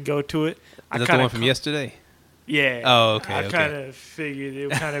didn't go to it. Is that the one from yesterday? Yeah. Oh, okay. I kind of figured it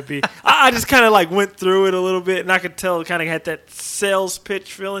would kind of be. I just kind of like went through it a little bit, and I could tell it kind of had that sales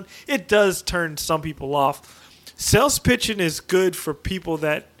pitch feeling. It does turn some people off. Sales pitching is good for people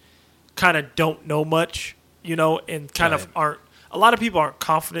that kind of don't know much, you know, and kind of aren't. A lot of people aren't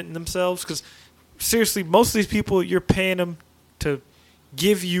confident in themselves because, seriously, most of these people, you're paying them to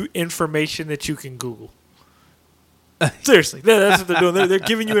give you information that you can Google. Seriously, that's what they're doing. They're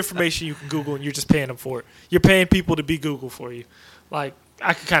giving you information you can Google, and you're just paying them for it. You're paying people to be Google for you. Like,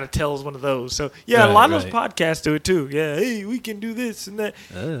 I can kind of tell as one of those. So, yeah, a lot of those podcasts do it, too. Yeah, hey, we can do this and that.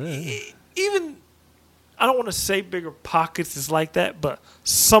 Even, I don't want to say Bigger Pockets is like that, but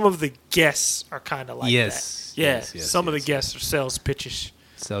some of the guests are kind of like that. Yeah, some of the guests are sales pitches.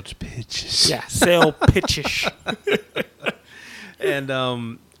 Sales pitches. Yeah, sale pitches.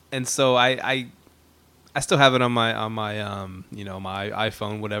 And so I still have it on my my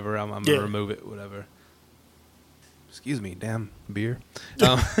iPhone, whatever. I'm gonna remove it, whatever. Excuse me, damn beer.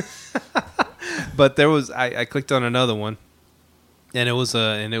 But there was I clicked on another one, and it was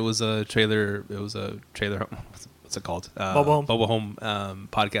a trailer. It was a trailer. What's it called? Mobile home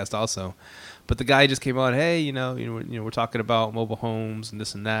podcast also. But the guy just came on. Hey, we're talking about mobile homes and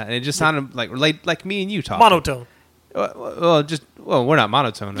this and that, and it just sounded like me and you talking. Monotone. Well, we're not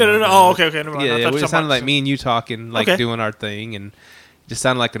monotone. No. Oh, okay. Never mind. Yeah, it sounded like me and you talking, like doing our thing, and just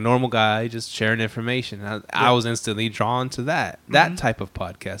sounded like a normal guy just sharing information. I was instantly drawn to that type of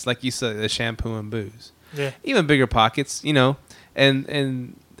podcast, like you said, the shampoo and booze. Yeah, even Bigger Pockets,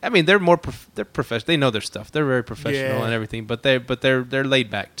 and I mean they're they're professional. They know their stuff. They're very professional and everything, but they're laid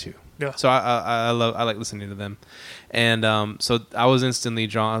back too. Yeah. So I like listening to them, and so I was instantly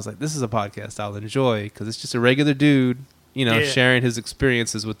drawn. I was like, this is a podcast I'll enjoy because it's just a regular dude, sharing his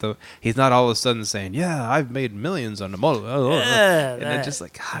experiences with he's not all of a sudden saying, yeah, I've made millions on the motor. And then just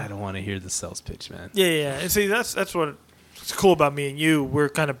like, God, I don't want to hear the sales pitch, man. Yeah. And see, that's what's cool about me and you. We're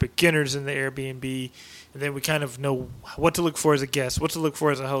kind of beginners in the Airbnb, and then we kind of know what to look for as a guest, what to look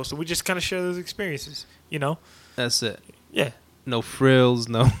for as a host, and we just kind of share those experiences, That's it. Yeah. No frills,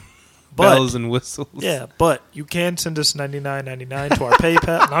 no bells and whistles. Yeah, but you can send us $99.99 to our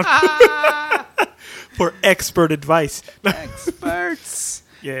PayPal for expert advice. Experts.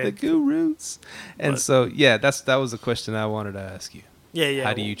 Yeah. The gurus. And so, that was a question I wanted to ask you. Yeah.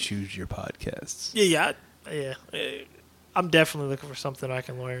 How do you choose your podcasts? Yeah. I'm definitely looking for something I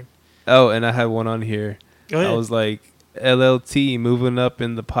can learn. Oh, and I had one on here. Go ahead. I was like, LLT moving up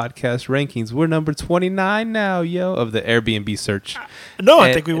in the podcast rankings. We're number 29 now, of the Airbnb search. No,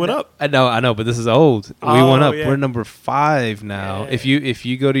 I think we went up. I know, but this is old. We went up. Yeah. We're number 5 now. Yeah. If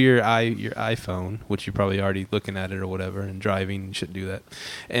you go to your iPhone, which you're probably already looking at it or whatever, and driving, you shouldn't do that.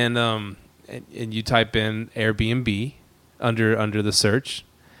 And you type in Airbnb under the search,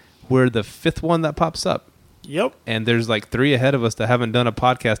 we're the 5th one that pops up. Yep. And there's like 3 ahead of us that haven't done a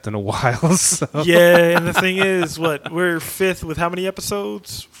podcast in a while. So. Yeah, and the thing is, we're 5th with how many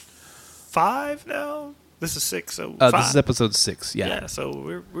episodes? 5 now? This is 6, so 5. This is episode 6, yeah. Yeah, so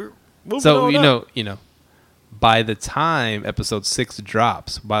we're moving so on up. by the time episode 6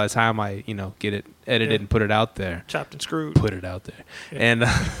 drops, by the time I, get it edited and put it out there. Chopped and screwed. Put it out there. Yeah. And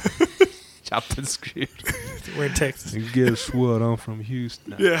chopped and screwed. We're in Texas. And guess what? I'm from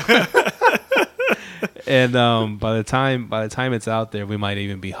Houston. Yeah. And by the time it's out there, we might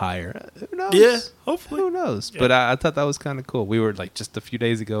even be higher. Who knows? Yeah, hopefully. Who knows? Yeah. But I thought that was kind of cool. We were like just a few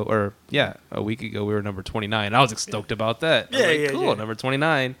days ago, or a week ago, we were number 29. I was stoked about that. I was like, cool, yeah. number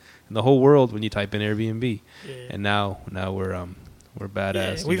 29 in the whole world when you type in Airbnb. Yeah. And now we're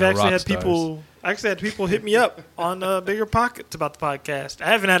badass. Yeah, we've actually had people hit me up on Bigger Pockets about the podcast. I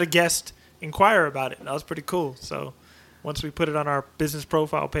haven't had a guest inquire about it. That was pretty cool. So once we put it on our business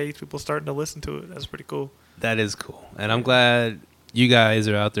profile page, people starting to listen to it. That's pretty cool. That is cool. And I'm glad you guys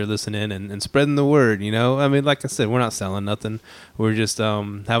are out there listening and spreading the word, you know? I mean, like I said, we're not selling nothing. We're just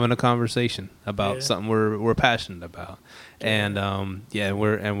having a conversation about something we're passionate about. And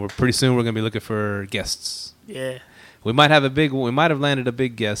we're pretty soon we're going to be looking for guests. Yeah. We might have landed a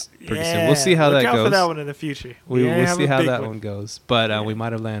big guest pretty soon. We'll see how that goes. Look out for that one in the future. We'll see how that one goes. But we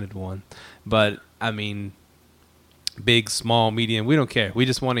might have landed one. But I mean, big, small, medium, we don't care. We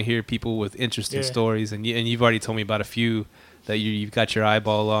just want to hear people with interesting stories. And you've already told me about a few that you've got your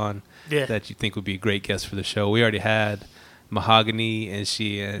eyeball on that you think would be a great guest for the show. We already had Mahogany, and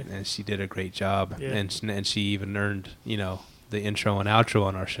she did a great job. Yeah. And she even earned, the intro and outro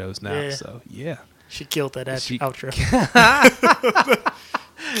on our shows now. Yeah. So, yeah. She killed that outro.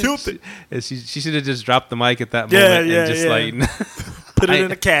 Killed it. And she should have just dropped the mic at that moment and just like put it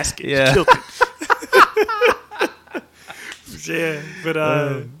in a casket. Yeah. She killed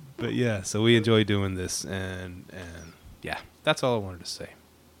it. But yeah, so we enjoy doing this, and yeah, that's all I wanted to say.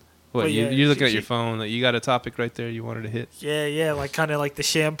 What, you're looking at your phone? You got a topic right there you wanted to hit? Yeah, like kind of like the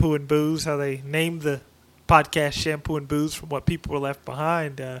shampoo and booze, how they named the podcast Shampoo and Booze from what people were left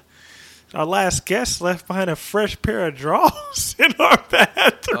behind. Our last guest left behind a fresh pair of drawers in our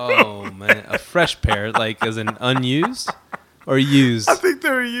bathroom. Oh, man. A fresh pair, like as an unused or used? I think they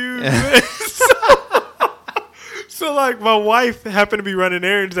were used. So, like, my wife happened to be running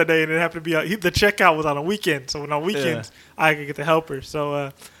errands that day, and it happened to be the checkout was on a weekend. So, on weekends, I could get to help her. So,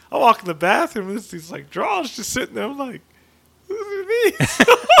 I walk in the bathroom, and there's these, like, drawers just sitting there. I'm like, what does it mean?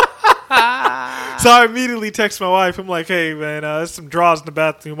 So I immediately text my wife. I'm like, hey, man, there's some drawers in the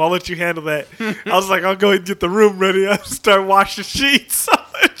bathroom. I'll let you handle that. I was like, I'll go ahead and get the room ready. I'll start washing sheets.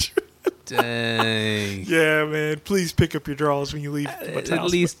 Dang. Yeah, man. Please pick up your drawers when you leave. At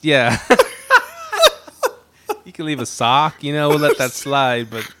least, yeah. You can leave a sock, we'll let that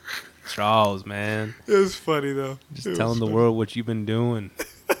slide, but drawers, man. It was funny, though. Just telling the world what you've been doing.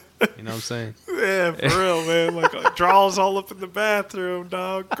 You know what I'm saying? Yeah, for real, man. Like, drawers all up in the bathroom,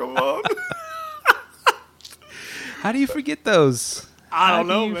 dog. Come on. How do you forget those? I don't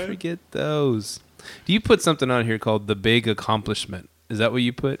know, How do you forget those? Do you put something on here called the big accomplishment? Is that what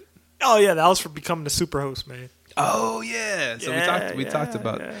you put? Oh, yeah. That was for becoming the super host, man. Oh, yeah. So we talked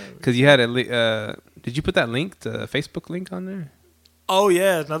about it. Because you had did you put that link, the Facebook link on there? Oh,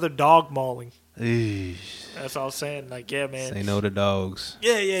 yeah. Another dog mauling. Eesh. That's all I was saying. Like, yeah, man. Say no to dogs.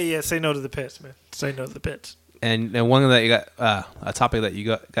 Yeah. Say no to the pets, man. Say no to the pets. And one that you got a topic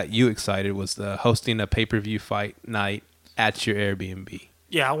that got you excited was the hosting a pay-per-view fight night at your Airbnb.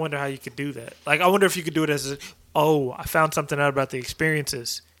 Yeah, I wonder how you could do that. Like, I wonder if you could do it I found something out about the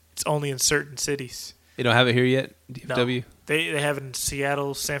experiences. It's only in certain cities. You don't have it here yet, DFW? No, they have it in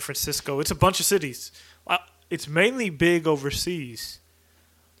Seattle, San Francisco. It's a bunch of cities. It's mainly big overseas,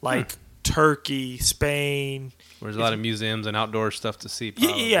 like Turkey, Spain. There's a lot of museums and outdoor stuff to see.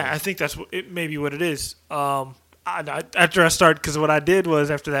 Probably. Yeah, I think that's maybe what it is. After I started, because what I did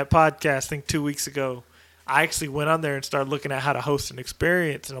was after that podcast, I think 2 weeks ago, I actually went on there and started looking at how to host an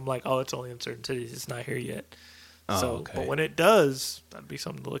experience, and I'm like, oh, it's only in certain cities. It's not here yet. But when it does, that'd be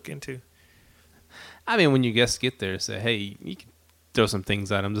something to look into. I mean, when your guests get there, say, hey, you can throw some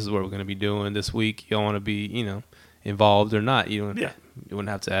things at them. This is what we're going to be doing this week. You don't want to be, involved or not. You wouldn't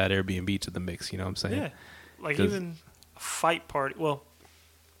have to add Airbnb to the mix. You know what I'm saying? Yeah. Like even a fight party. Well,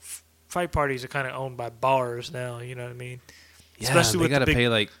 fight parties are kind of owned by bars now. You know what I mean? Yeah, especially they got to pay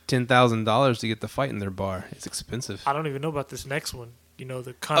like $10,000 to get the fight in their bar. It's expensive. I don't even know about this next one.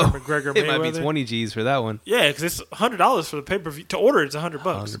 The Conor McGregor Mayweather. It might be 20 G's for that one. Yeah, because it's $100 for the pay-per-view. To order, it's $100.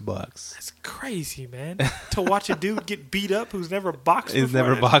 $100. That's crazy, man. To watch a dude get beat up who's never boxed before. He's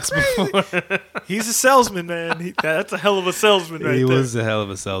never boxed before. He's a salesman, man. That's a hell of a salesman right there. He was a hell of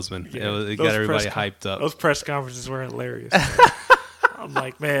a salesman. Yeah, it got everybody hyped up. Those press conferences were hilarious, man. I'm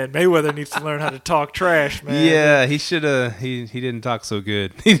like, man, Mayweather needs to learn how to talk trash, man. Yeah, he should have. He didn't talk so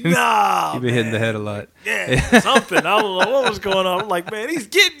good. He'd been hitting the head a lot. Yeah, something. I don't know what was going on. I'm like, man, he's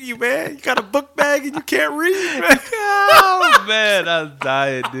getting you, man. You got a book bag and you can't read, man. Oh, man, I was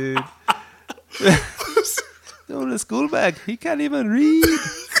dying, dude. Going to school bag. He can't even read.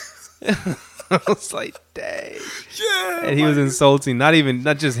 I was like, dang. Yeah. And he was insulting not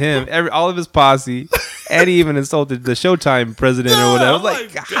just him, all of his posse, and he even insulted the Showtime president or whatever. I was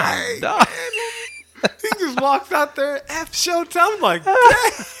like, God, dang, no. man. He just walked out there, F Showtime. I'm like,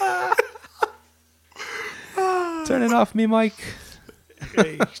 dang. Turn it off, me, Mike.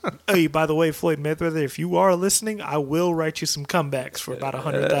 Hey, by the way, Floyd Mayweather, if you are listening, I will write you some comebacks for about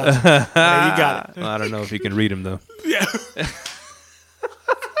 100,000. You got it. Well, I don't know if you can read them though. Yeah.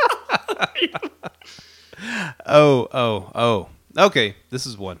 Oh. Okay, this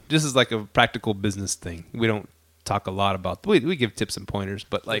is one. This is like a practical business thing. We don't talk a lot about. We give tips and pointers,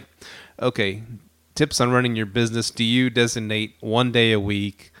 but like, okay, tips on running your business. Do you designate one day a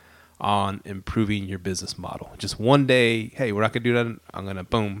week on improving your business model? Just one day. Hey, we're not gonna do that. I'm gonna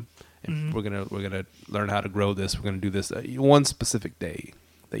boom. And we're gonna learn how to grow this. We're gonna do this. One specific day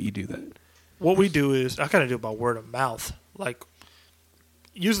that you do that. What we do is I kind of do it by word of mouth. Like,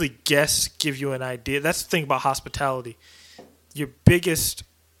 usually guests give you an idea. That's the thing about hospitality. Your biggest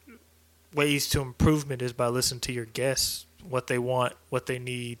ways to improvement is by listening to your guests, what they want, what they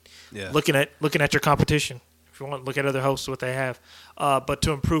need. Yeah. Looking at your competition. If you want, look at other hosts, what they have. But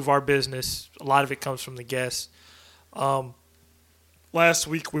to improve our business, a lot of it comes from the guests. Last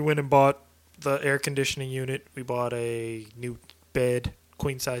week we went and bought the air conditioning unit. We bought a new bed,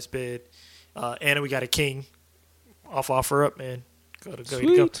 queen size bed, and we got a king off OfferUp, man.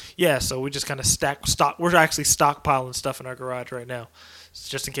 Go. Yeah, so we just kind of stock. We're actually stockpiling stuff in our garage right now,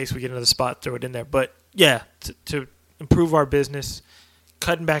 just in case we get another spot, throw it in there. But yeah, to improve our business,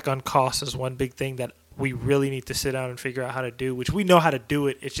 cutting back on costs is one big thing that we really need to sit down and figure out how to do, which we know how to do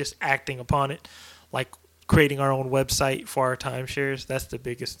it. It's just acting upon it, like creating our own website for our timeshares. That's the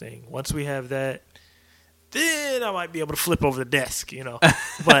biggest thing. Once we have that, then I might be able to flip over the desk,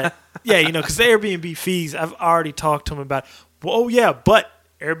 But yeah, because the Airbnb fees, I've already talked to them about. Well, oh yeah, but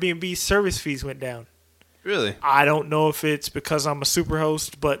Airbnb service fees went down. Really? I don't know if it's because I'm a super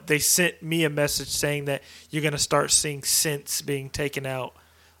host, but they sent me a message saying that you're going to start seeing cents being taken out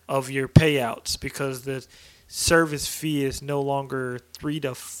of your payouts because the service fee is no longer $3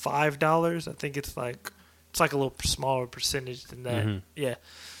 to $5. I think it's like a little smaller percentage than that. Mm-hmm. Yeah.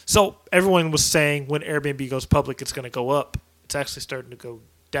 So everyone was saying when Airbnb goes public, it's going to go up. It's actually starting to go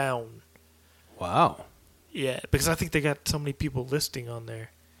down. Wow. Yeah, because I think they got so many people listing on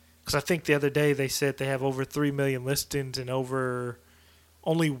there. Because I think the other day they said they have over 3 million listings and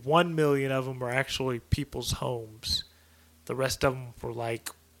only 1 million of them are actually people's homes. The rest of them were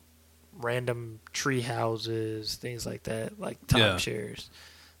like random tree houses, things like that, like timeshares.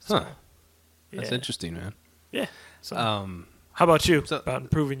 So, huh. That's interesting, man. Yeah. So, how about you? About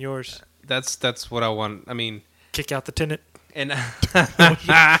improving yours? That's what I want. I mean, kick out the tenant. And I've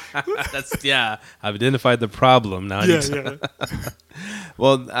identified the problem now.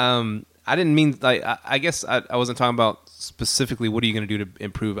 Well, I didn't mean like I guess I wasn't talking about specifically what are you going to do to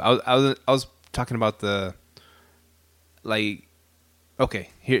improve. I was talking about the like. Okay,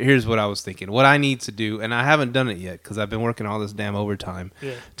 here's what I was thinking. What I need to do, and I haven't done it yet because I've been working all this damn overtime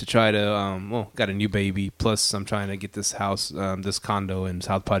to try to. Got a new baby. Plus, I'm trying to get this house, this condo in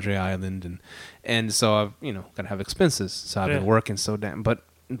South Padre Island, and so I've got to have expenses. So I've been working so damn. But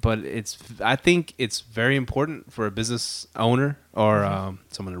I think it's very important for a business owner or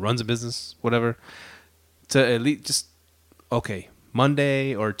someone that runs a business, whatever, to at least just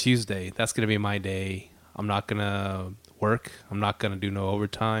Monday or Tuesday. That's gonna be my day. I'm not gonna work. I'm not gonna do no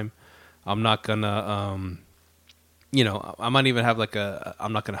overtime. I'm not gonna I might even have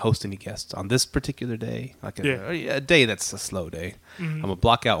I'm not gonna host any guests on this particular day, a day that's a slow day. I'm gonna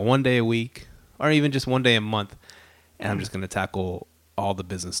block out one day a week or even just one day a month, and I'm just gonna tackle all the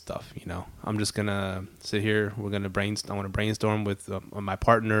business stuff. I'm just gonna sit here. We're gonna brainstorm. I want to brainstorm with my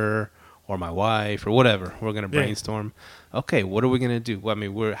partner or my wife or whatever. We're gonna brainstorm. Okay, what are we gonna do? Well, I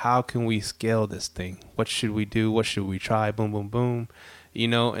mean, how can we scale this thing? What should we do? What should we try? Boom, boom, boom.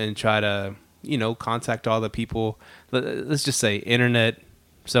 And try to contact all the people. Let's just say internet,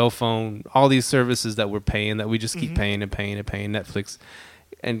 cell phone, all these services that we're paying that we just keep paying and paying and paying. Netflix,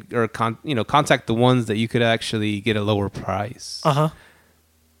 contact the ones that you could actually get a lower price.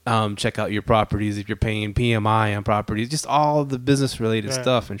 Check out your properties if you're paying PMI on properties, just all the business related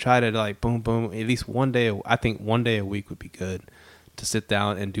stuff, and try to boom, boom. At least one day. I think one day a week would be good to sit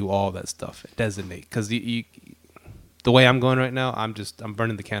down and do all that stuff. Designate, because the way I'm going right now, I'm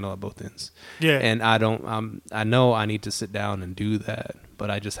burning the candle at both ends. Yeah, and I know I need to sit down and do that, but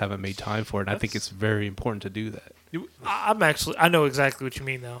I just haven't made time for it. And I think it's very important to do that. I know exactly what you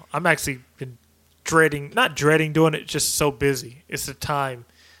mean though. I'm actually been not dreading doing it, just so busy. It's the time.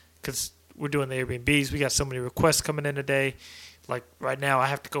 Because we're doing the Airbnbs. We got so many requests coming in today. like right now I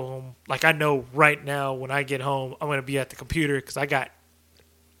have to go home. Like I know right now when I get home, I'm going to be at the computer because I got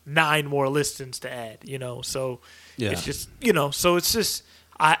 9 more listings to add, so it's just, so it's just,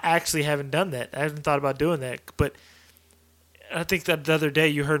 I actually haven't done that. I haven't thought about doing that, but I think that the other day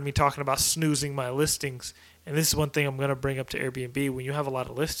you heard me talking about snoozing my listings, and this is one thing I'm going to bring up to Airbnb. When you have a lot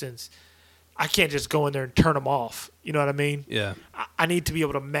of listings, I can't just go in there and turn them off. You know what I mean? Yeah. I need to be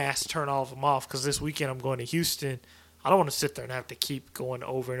able to mass turn all of them off because this weekend I'm going to Houston. I don't want to sit there and have to keep going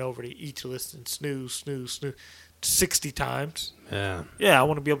over and over to each listing, snooze 60 times. Yeah. Yeah, I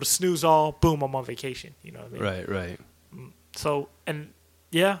want to be able to snooze all. Boom, I'm on vacation. You know what I mean? Right. So, and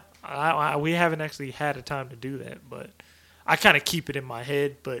yeah, we haven't actually had a time to do that, but I kind of keep it in my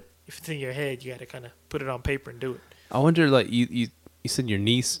head. But if it's in your head, you got to kind of put it on paper and do it. I wonder, like you said,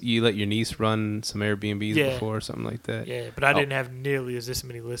 you let your niece run some Airbnbs before or something like that. Yeah, but I didn't have nearly this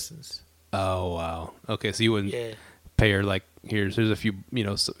many listings. Oh wow. Okay, so you wouldn't pay her like here's a few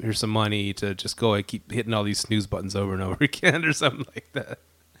here's some money to just go and keep hitting all these snooze buttons over and over again or something like that.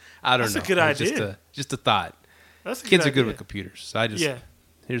 I don't know. That's a good idea. Just a thought. That's a Kids good are good idea. with computers. So I just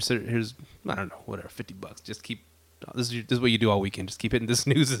here's I don't know, whatever, $50. Just keep this is what you do all weekend. Just keep hitting the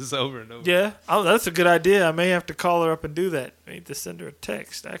snoozes over and over. Yeah, that's a good idea. I may have to call her up and do that. I need to send her a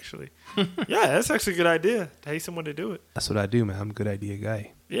text, actually. Yeah, that's actually a good idea. Pay someone to do it. That's what I do, man. I'm a good idea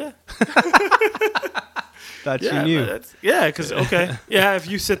guy. Yeah. Thought you knew. Because, if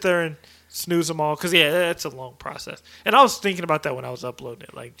you sit there and snooze them all, because, that's a long process. And I was thinking about that when I was uploading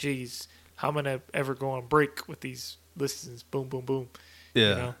it. Like, geez, how am I going to ever go on break with these listings? Boom, boom, boom.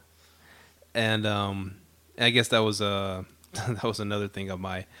 Yeah. And I guess that was another thing of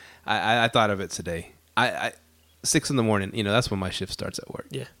my. I thought of it today. I 6 a.m, that's when my shift starts at work.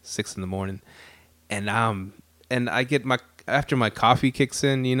 Yeah. 6 a.m, and I get after my coffee kicks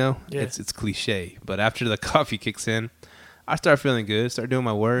in. It's cliche, but after the coffee kicks in, I start feeling good. Start doing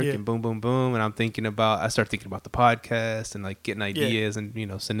my work and boom, boom, boom, and I start thinking about the podcast and like getting ideas and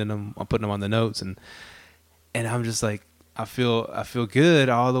sending them, putting them on the notes and I'm just like. I feel good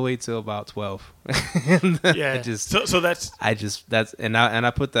all the way till about 12. Yeah. I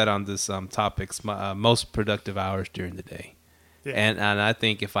put that on this topics, most productive hours during the day. Yeah. And I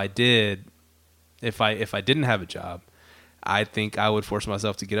think if I didn't have a job, I think I would force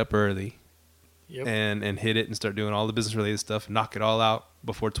myself to get up early. Yep. And hit it and start doing all the business related stuff, knock it all out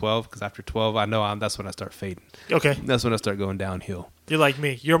before 12, because after 12 I know that's when I start fading. Okay. That's when I start going downhill. You're like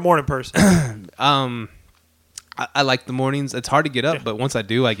me. You're a morning person. I like the mornings. It's hard to get up, but once I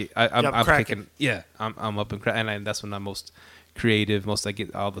do, I'm cracking. I'm up and cracking, and that's when I'm most creative. Most I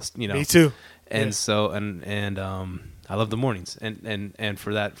get all this, Me too. And so I love the mornings, and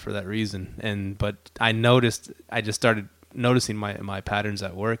for that reason. But I just started noticing my patterns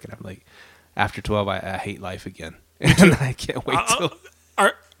at work, and I'm like, after 12, I hate life again, and I can't wait till.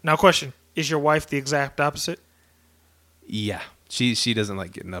 Now, question: is your wife the exact opposite? Yeah. She doesn't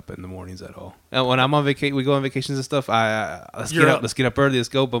like getting up in the mornings at all. And when I'm on vacation, we go on vacations and stuff. Let's get up early. Let's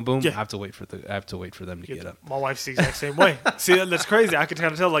go. Boom, boom. Yeah. I have to wait for them to get up. My wife's the exact same way. See, that's crazy. I can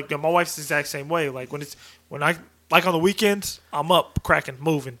kind of tell. Like, my wife's the exact same way. Like when I like on the weekends, I'm up, cracking,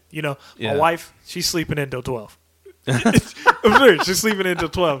 moving. My wife, she's sleeping until 12. I'm serious. She's sleeping until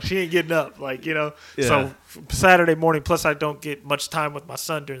 12. She ain't getting up. So Saturday morning. Plus, I don't get much time with my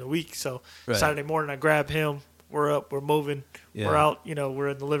son during the week. So Saturday morning, I grab him. We're up, we're moving, we're out, we're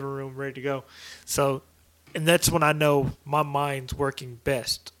in the living room ready to go. So, and that's when I know my mind's working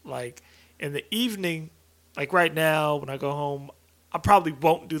best. Like in the evening, like right now when I go home, I probably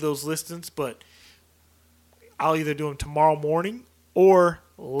won't do those listings, but I'll either do them tomorrow morning or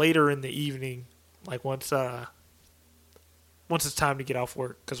later in the evening, like once it's time to get off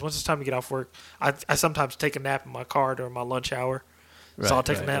work. Because once it's time to get off work, I sometimes take a nap in my car during my lunch hour. So I'll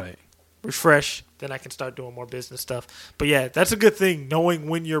take a nap. Refresh, then I can start doing more business stuff. But yeah, that's a good thing, knowing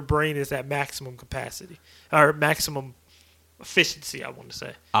when your brain is at maximum capacity or maximum efficiency, I want to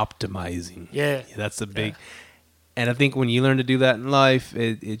say. Optimizing. Yeah. That's a big and I think when you learn to do that in life,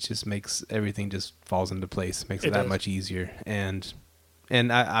 it just makes everything just falls into place. Makes it that much easier. And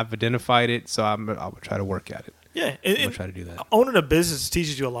I've identified it, so I'll try to work at it. Yeah, and try to do that. Owning a business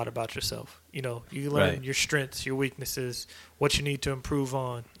teaches you a lot about yourself. You learn your strengths, your weaknesses, what you need to improve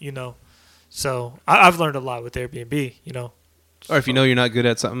on. So I've learned a lot with Airbnb. Or if you're not good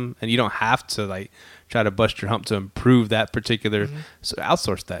at something, and you don't have to try to bust your hump to improve that particular, so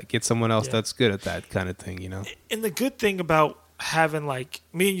outsource that. Get someone else that's good at that kind of thing. And the good thing about having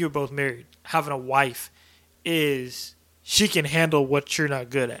me and you are both married, having a wife is she can handle what you're not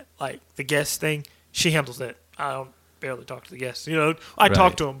good at. Like the guest thing, she handles that. I don't barely talk to the guests. I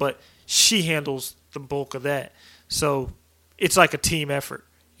talk to them, but she handles the bulk of that. So it's like a team effort.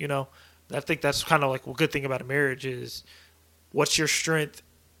 You know, I think that's kind of like a good thing about a marriage is what's your strength?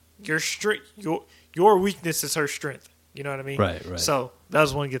 Your weakness is her strength. You know what I mean? Right. So that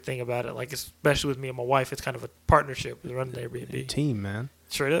was one good thing about it. Like, especially with me and my wife, it's kind of a partnership with running the Airbnb. Team, man.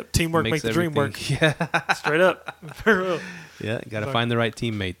 Straight up. Teamwork makes the dream work. Yeah. Straight up. For real. Yeah, got to find the right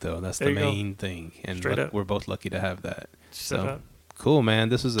teammate, though. That's the main thing. And we're both lucky to have that. So cool, man.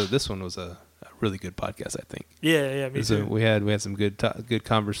 This one was a really good podcast, I think. Yeah, me too. We had some good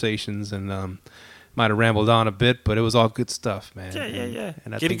conversations, and might have rambled on a bit, but it was all good stuff, man. Yeah.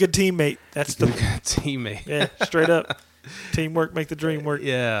 And Get a good teammate. That's the good teammate. Yeah, straight up. Teamwork make the dream work.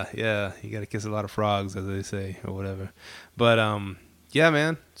 Yeah. You got to kiss a lot of frogs, as they say, or whatever. But yeah,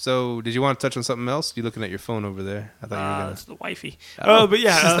 man. So, did you want to touch on something else? You looking at your phone over there? I thought you were gonna. It's the wifey. But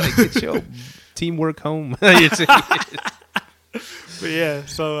yeah, like, get your teamwork home. But yeah,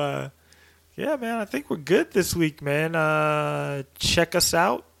 so yeah, man. I think we're good this week, man. Check us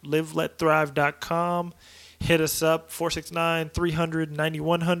out. LiveLetThrive.com. Hit us up,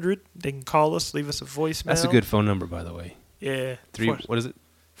 469-300-9100. They can call us, leave us a voicemail. That's a good phone number, by the way. Yeah. What is it?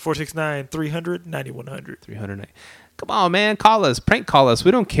 469-300-9100. 300. Come on, man. Call us. Prank call us.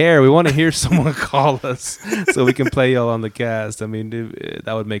 We don't care. We want to hear someone call us so we can play y'all on the cast. I mean,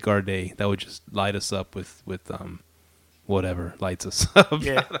 that would make our day. That would just light us up with whatever lights us up.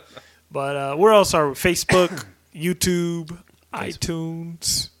 Yeah. But we're also Facebook, YouTube,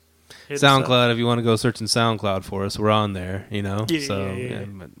 iTunes, SoundCloud. If you want to go searching SoundCloud for us, we're on there. You know. Yeah.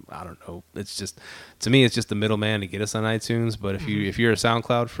 I don't know. It's just, to me, it's just the middleman to get us on iTunes. But if you're a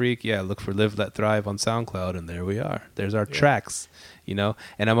SoundCloud freak, look for Live Let Thrive on SoundCloud, and there we are. There's our tracks. You know.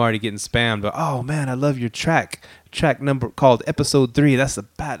 And I'm already getting spammed. But oh man, I love your track number called episode 3. That's a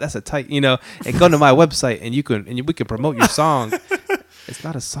tight. You know. And go to my website and we can promote your song. It's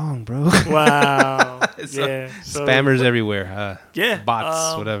not a song, bro. Wow. Spammers everywhere.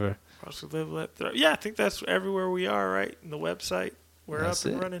 Bots, whatever. Yeah, I think that's everywhere we are, right? In the website. We're That's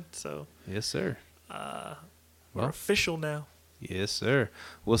up and it. running. So Yes, sir. we're official now. Yes, sir.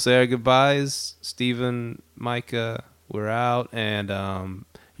 We'll say our goodbyes. Stephen, Micah, we're out. And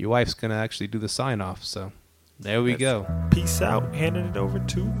your wife's going to actually do the sign-off. So there we go. Peace out. Handing it over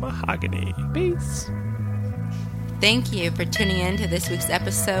to Mahogany. Peace. Thank you for tuning in to this week's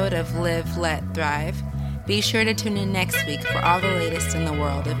episode of Live, Let, Thrive. Be sure to tune in next week for all the latest in the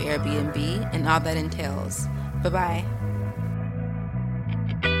world of Airbnb and all that entails. Bye-bye.